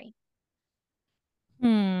about you, Mary?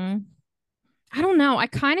 Hmm. I don't know. I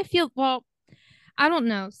kind of feel, well, I don't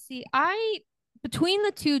know. See, between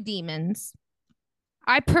the two demons,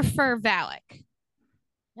 I prefer Valak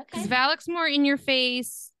because Okay. Valak's more in your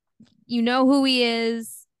face. You know who he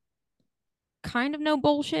is, kind of no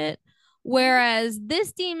bullshit. Whereas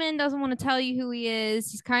this demon doesn't want to tell you who he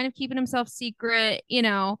is. He's kind of keeping himself secret.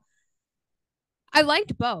 I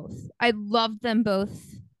liked both. I loved them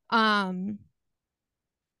both. Um,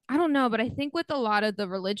 I don't know, but I think with a lot of the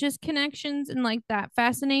religious connections and like that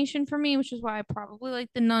fascination for me, which is why I probably like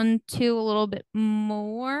the Nun 2 a little bit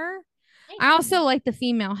more. I Nice. also like the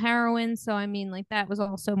female heroine, so I mean like that was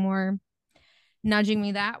also more nudging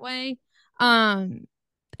me that way. Um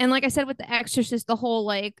and like I said with the Exorcist, the whole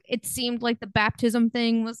like it seemed like the baptism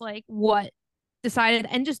thing was like what decided,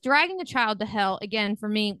 and just dragging a child to hell again for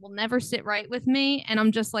me will never sit right with me. And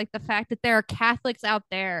I'm just like the fact that there are Catholics out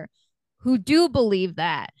there who do believe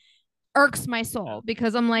that irks my soul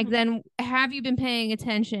because I'm like, then have you been paying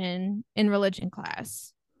attention in religion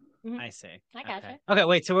class? I see. I gotcha. Okay,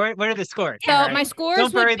 wait. So what are the scores? So All right. my scores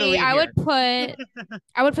Don't bury would the be lead here.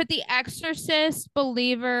 I would put the Exorcist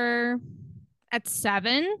Believer at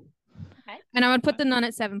 7. Okay. And I would put the Nun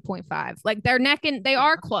at 7.5. Like they're neck and they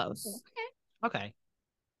are close. Okay.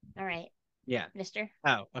 All right. Yeah. Mister.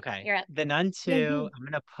 Oh, okay. You're up. The Nun 2, I'm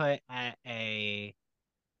gonna put at a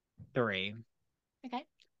 3. Okay.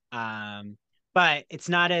 But it's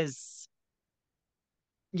not as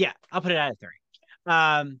yeah, I'll put it at a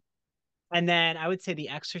 3. And then I would say the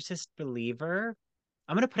Exorcist Believer,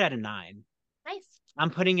 I'm gonna put at a 9. Nice. I'm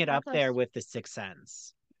putting it up Close. there with the Sixth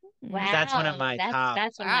Sense. Wow. That's one of my top.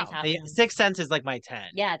 That's one of my Wow. top The ones. Sixth Sense is like my 10.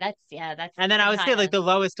 Yeah, that's And then I would high say like end. the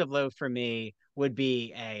lowest of low for me would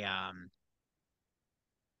be a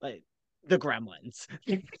like the Gremlins.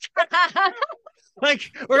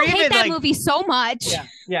 Like or I hate even that like movie so much.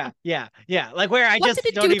 yeah. Like where I What just did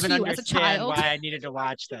it don't do even to you as a understand child? why I needed to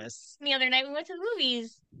watch this. The other night we went to the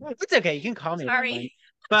movies. It's okay, you can call me. Sorry.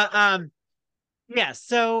 But yeah,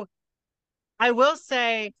 so I will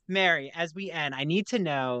say, Mary, as we end, I need to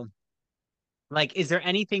know, like, is there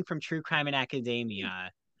anything from True Crime and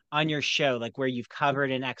Academia on your show, like where you've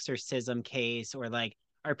covered an exorcism case, or like,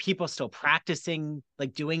 are people still practicing,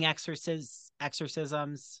 like, doing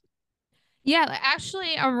exorcisms? Yeah,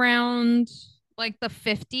 actually around like the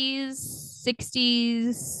 50s,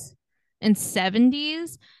 60s, and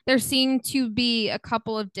 70s, there seemed to be a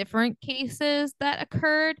couple of different cases that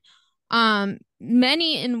occurred.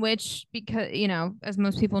 Many in which, because, as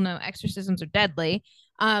most people know, exorcisms are deadly.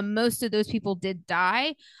 Most of those people did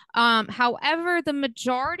die. However, the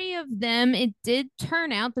majority of them, it did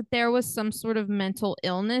turn out that there was some sort of mental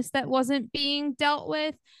illness that wasn't being dealt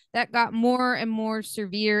with that got more and more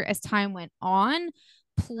severe as time went on.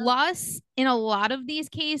 Plus, in a lot of these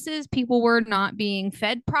cases, people were not being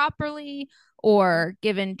fed properly or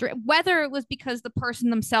given, whether it was because the person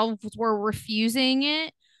themselves were refusing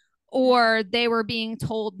it or they were being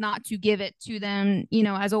told not to give it to them,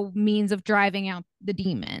 as a means of driving out the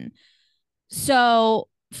demon. So,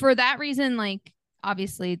 for that reason, like,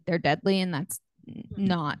 obviously they're deadly and that's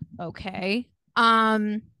not okay.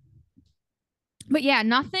 But yeah,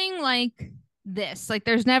 nothing like this. Like,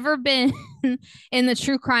 there's never been in the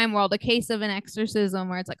true crime world a case of an exorcism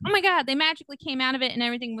where it's like, oh my God, they magically came out of it and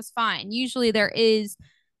everything was fine. Usually there is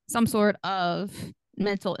some sort of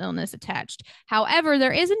mental illness attached. However,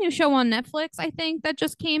 there is a new show on Netflix, I think, that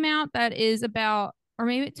just came out that is about, or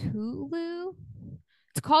maybe it's Hulu.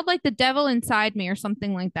 It's called like The Devil Inside Me or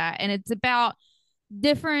something like that. And it's about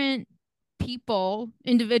different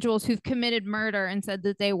individuals who've committed murder and said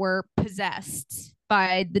that they were possessed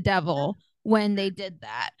by the devil when they did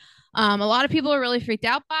that. A lot of people are really freaked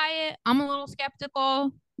out by it. I'm a little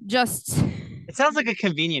skeptical. Just It sounds like a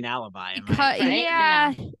convenient alibi. because,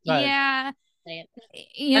 yeah, yeah. And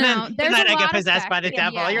then there's tonight a I get lot possessed of by the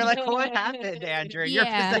devil. yeah. You're like, what happened, Andrew? You're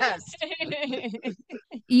possessed.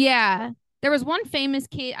 Yeah. There was one famous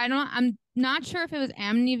case. I'm not sure if it was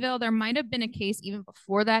Amityville. There might have been a case even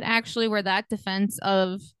before that, actually, where that defense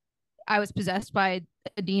of I was possessed by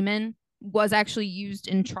a demon was actually used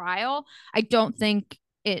in trial. I don't think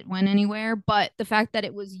it went anywhere, but the fact that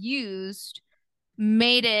it was used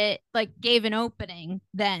made it, like, gave an opening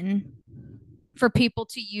then for people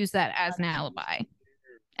to use that as an alibi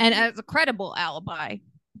and as a credible alibi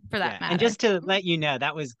for that matter. And just to let you know,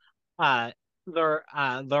 that was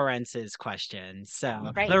Lawrence's question.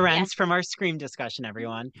 So Lawrence from our Scream discussion,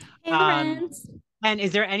 everyone. Hey, Lawrence. And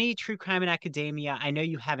is there any true crime in academia? I know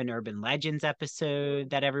you have an urban legends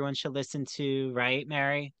episode that everyone should listen to, right,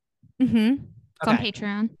 Mary? Mm-hmm. It's on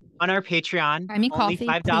Patreon. On our Patreon, buy me only coffee,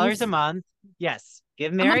 $5 please. a month. Yes,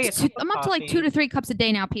 give Mary a cup of I'm up to like coffee. 2 to 3 cups a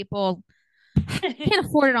day now, people. Can't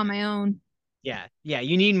afford it on my own. Yeah,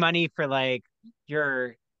 you need money for like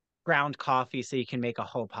your ground coffee so you can make a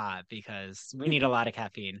whole pot because we need a lot of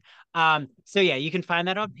caffeine. So yeah, you can find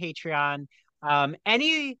that on Patreon.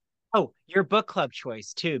 Your book club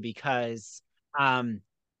choice too, because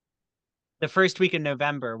the first week in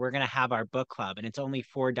November we're gonna have our book club and it's only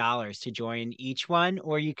 $4 to join each one,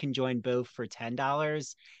 or you can join both for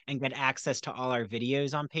 $10 and get access to all our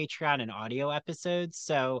videos on Patreon and audio episodes.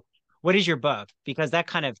 So what is your book? Because that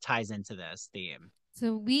kind of ties into this theme.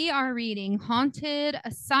 So we are reading Haunted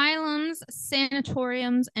Asylums,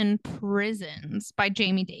 Sanatoriums, and Prisons by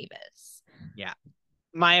Jamie Davis. Yeah.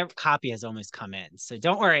 My copy has almost come in, so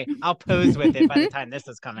don't worry. I'll pose with it by the time this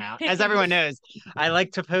has come out. As everyone knows, I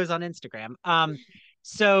like to pose on Instagram.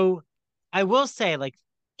 So I will say, like,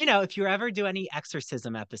 if you ever do any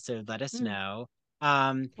exorcism episode, let us know.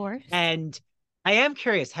 Of course. And I am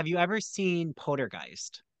curious, have you ever seen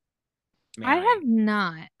Poltergeist, Mary? I have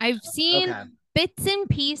not. I've seen bits and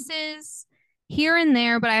pieces here and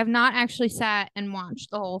there, but I have not actually sat and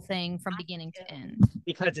watched the whole thing from beginning to end.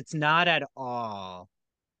 Because it's not at all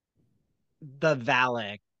the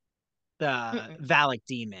Valak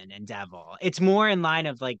demon and devil. It's more in line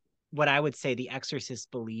of like what I would say the Exorcist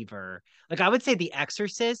believer. Like I would say the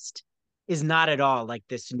Exorcist is not at all like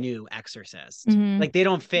this new Exorcist. Mm-hmm. Like they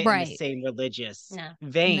don't fit in the same religious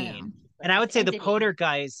vein. No. And I would say the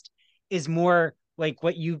Poltergeist is more like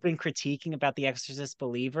what you've been critiquing about the Exorcist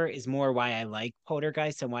believer is more why I like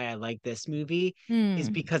Poltergeist and why I like this movie is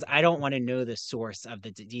because I don't want to know the source of the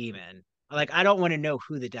demon. Like I don't want to know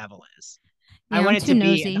who the devil is. Yeah, I want it to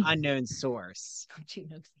be an unknown source. I'm too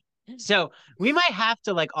nosy. So we might have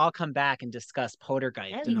to like all come back and discuss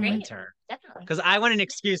Poltergeist in the winter. Because I want an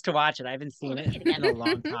excuse to watch it. I haven't seen it in a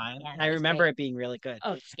long time. I remember it being really good.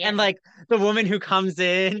 Oh, and like the woman who comes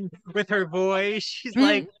in with her voice, she's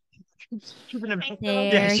like, she's an amazing.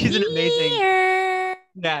 Yeah,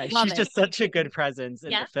 she's just such a good presence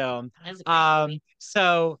in the film.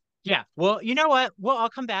 So yeah, well, you know what? We'll all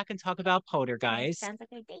come back and talk about Poltergeist. Sounds like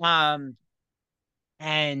a date.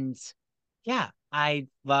 And yeah, I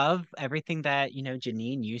love everything that,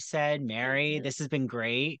 Jenine, you said, Mary, this has been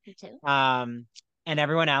great. You too. And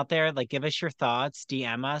everyone out there, like, give us your thoughts,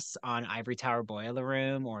 DM us on Ivory Tower Boiler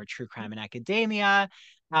Room or True Crime and Academia.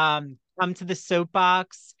 Come to the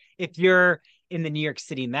Soapbox. If you're in the New York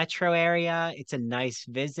City metro area, it's a nice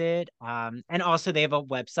visit. And also they have a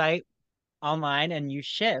website online and you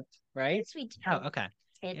ship, right? Yes, we do. Oh, okay.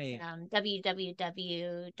 It's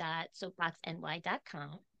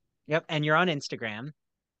www.soapboxny.com. Yep. And you're on Instagram.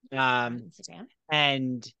 On Instagram.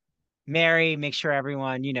 And Mary, make sure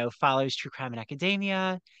everyone, follows True Crime and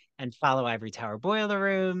Academia and follow Ivory Tower Boiler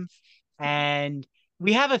Room. And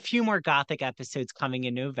we have a few more Gothic episodes coming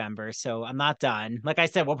in November, so I'm not done. Like I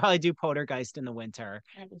said, we'll probably do Poltergeist in the winter.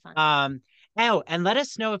 That'd be fun. Oh, and let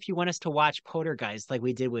us know if you want us to watch Poltergeist like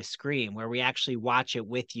we did with Scream, where we actually watch it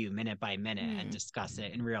with you minute by minute and discuss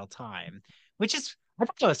it in real time, which is, I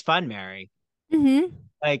thought that was fun, Mary. Mm-hmm.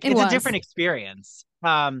 Like, it's a different experience.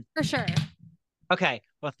 For sure. Okay.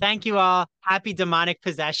 Well, thank you all. Happy demonic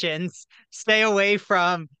possessions. Stay away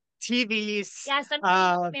from TVs. Yeah, some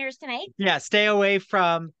nightmares tonight. Yeah, stay away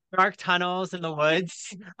from dark tunnels in the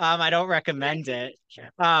woods. I don't recommend it.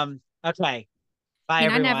 Okay. Bye,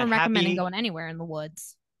 everyone. I never recommend going anywhere in the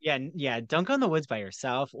woods. Yeah. Don't go in the woods by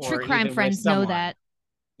yourself. Or True crime friends know that.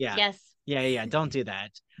 Yeah. Yes. Yeah. Don't do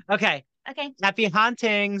that. Okay. Okay. Happy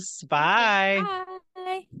hauntings. Bye.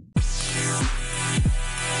 Bye.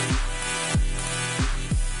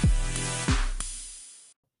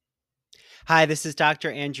 Hi, this is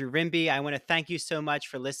Dr. Andrew Rimby. I want to thank you so much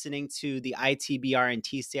for listening to the ITBR and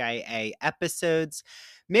TCIA episodes.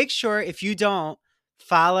 Make sure, if you don't,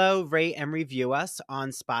 follow, rate, and review us on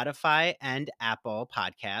Spotify and Apple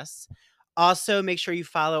Podcasts. Also, make sure you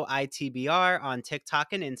follow ITBR on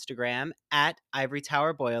TikTok and Instagram at Ivory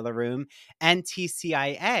Tower Boiler Room and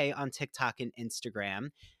TCIA on TikTok and Instagram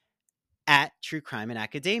at True Crime and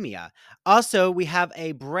Academia. Also, we have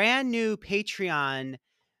a brand new Patreon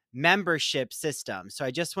membership system. So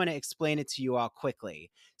I just want to explain it to you all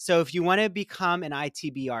quickly. So if you want to become an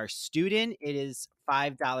ITBR student, it is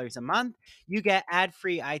 $5 a month. You get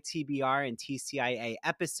ad-free ITBR and TCIA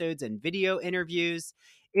episodes and video interviews.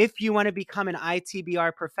 If you want to become an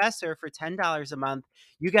ITBR professor for $10 a month,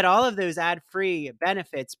 you get all of those ad-free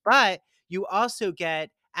benefits, but you also get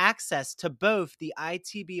access to both the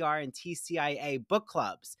ITBR and TCIA book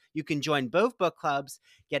clubs. You can join both book clubs,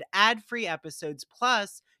 get ad-free episodes,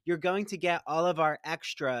 plus you're going to get all of our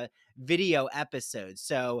extra video episodes.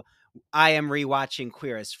 So I am rewatching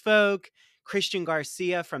Queer as Folk. Christian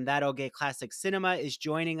Garcia from That Old Gay Classic Cinema is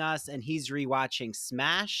joining us, and he's rewatching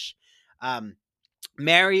Smash.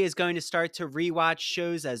 Mary is going to start to rewatch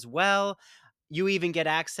shows as well. You even get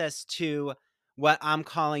access to what I'm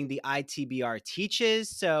calling the ITBR Teaches.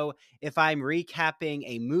 So if I'm recapping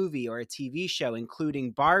a movie or a TV show, including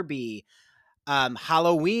Barbie,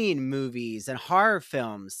 Halloween movies and horror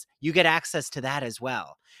films, you get access to that as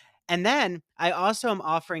well. And then I also am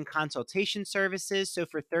offering consultation services. So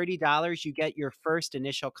for $30, you get your first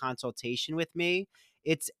initial consultation with me.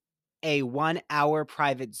 It's a 1-hour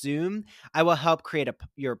private Zoom. I will help create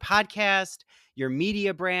your podcast, your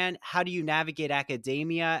media brand. How do you navigate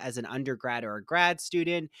academia as an undergrad or a grad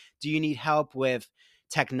student? Do you need help with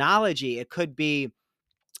technology? It could be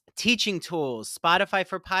teaching tools, Spotify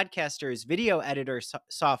for podcasters, video editor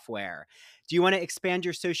software. Do you want to expand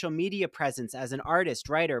your social media presence as an artist,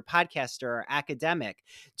 writer, podcaster, or academic?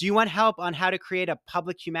 Do you want help on how to create a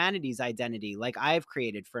public humanities identity like I've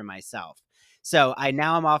created for myself? So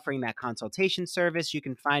now I'm offering that consultation service. You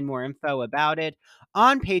can find more info about it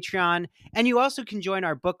on Patreon. And you also can join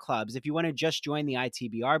our book clubs. If you want to just join the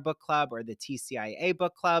ITBR book club or the TCIA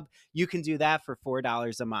book club, you can do that for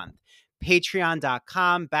 $4 a month.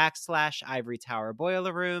 Patreon.com/Ivory Tower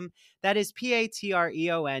Boiler Room. That is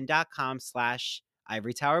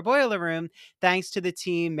patreon.com/Ivory Tower Boiler Room. Thanks to the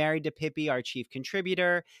team, Mary DePippi, our chief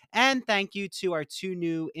contributor. And thank you to our 2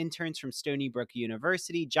 new interns from Stony Brook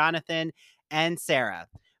University, Jonathan and Sarah.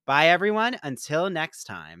 Bye, everyone. Until next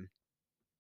time.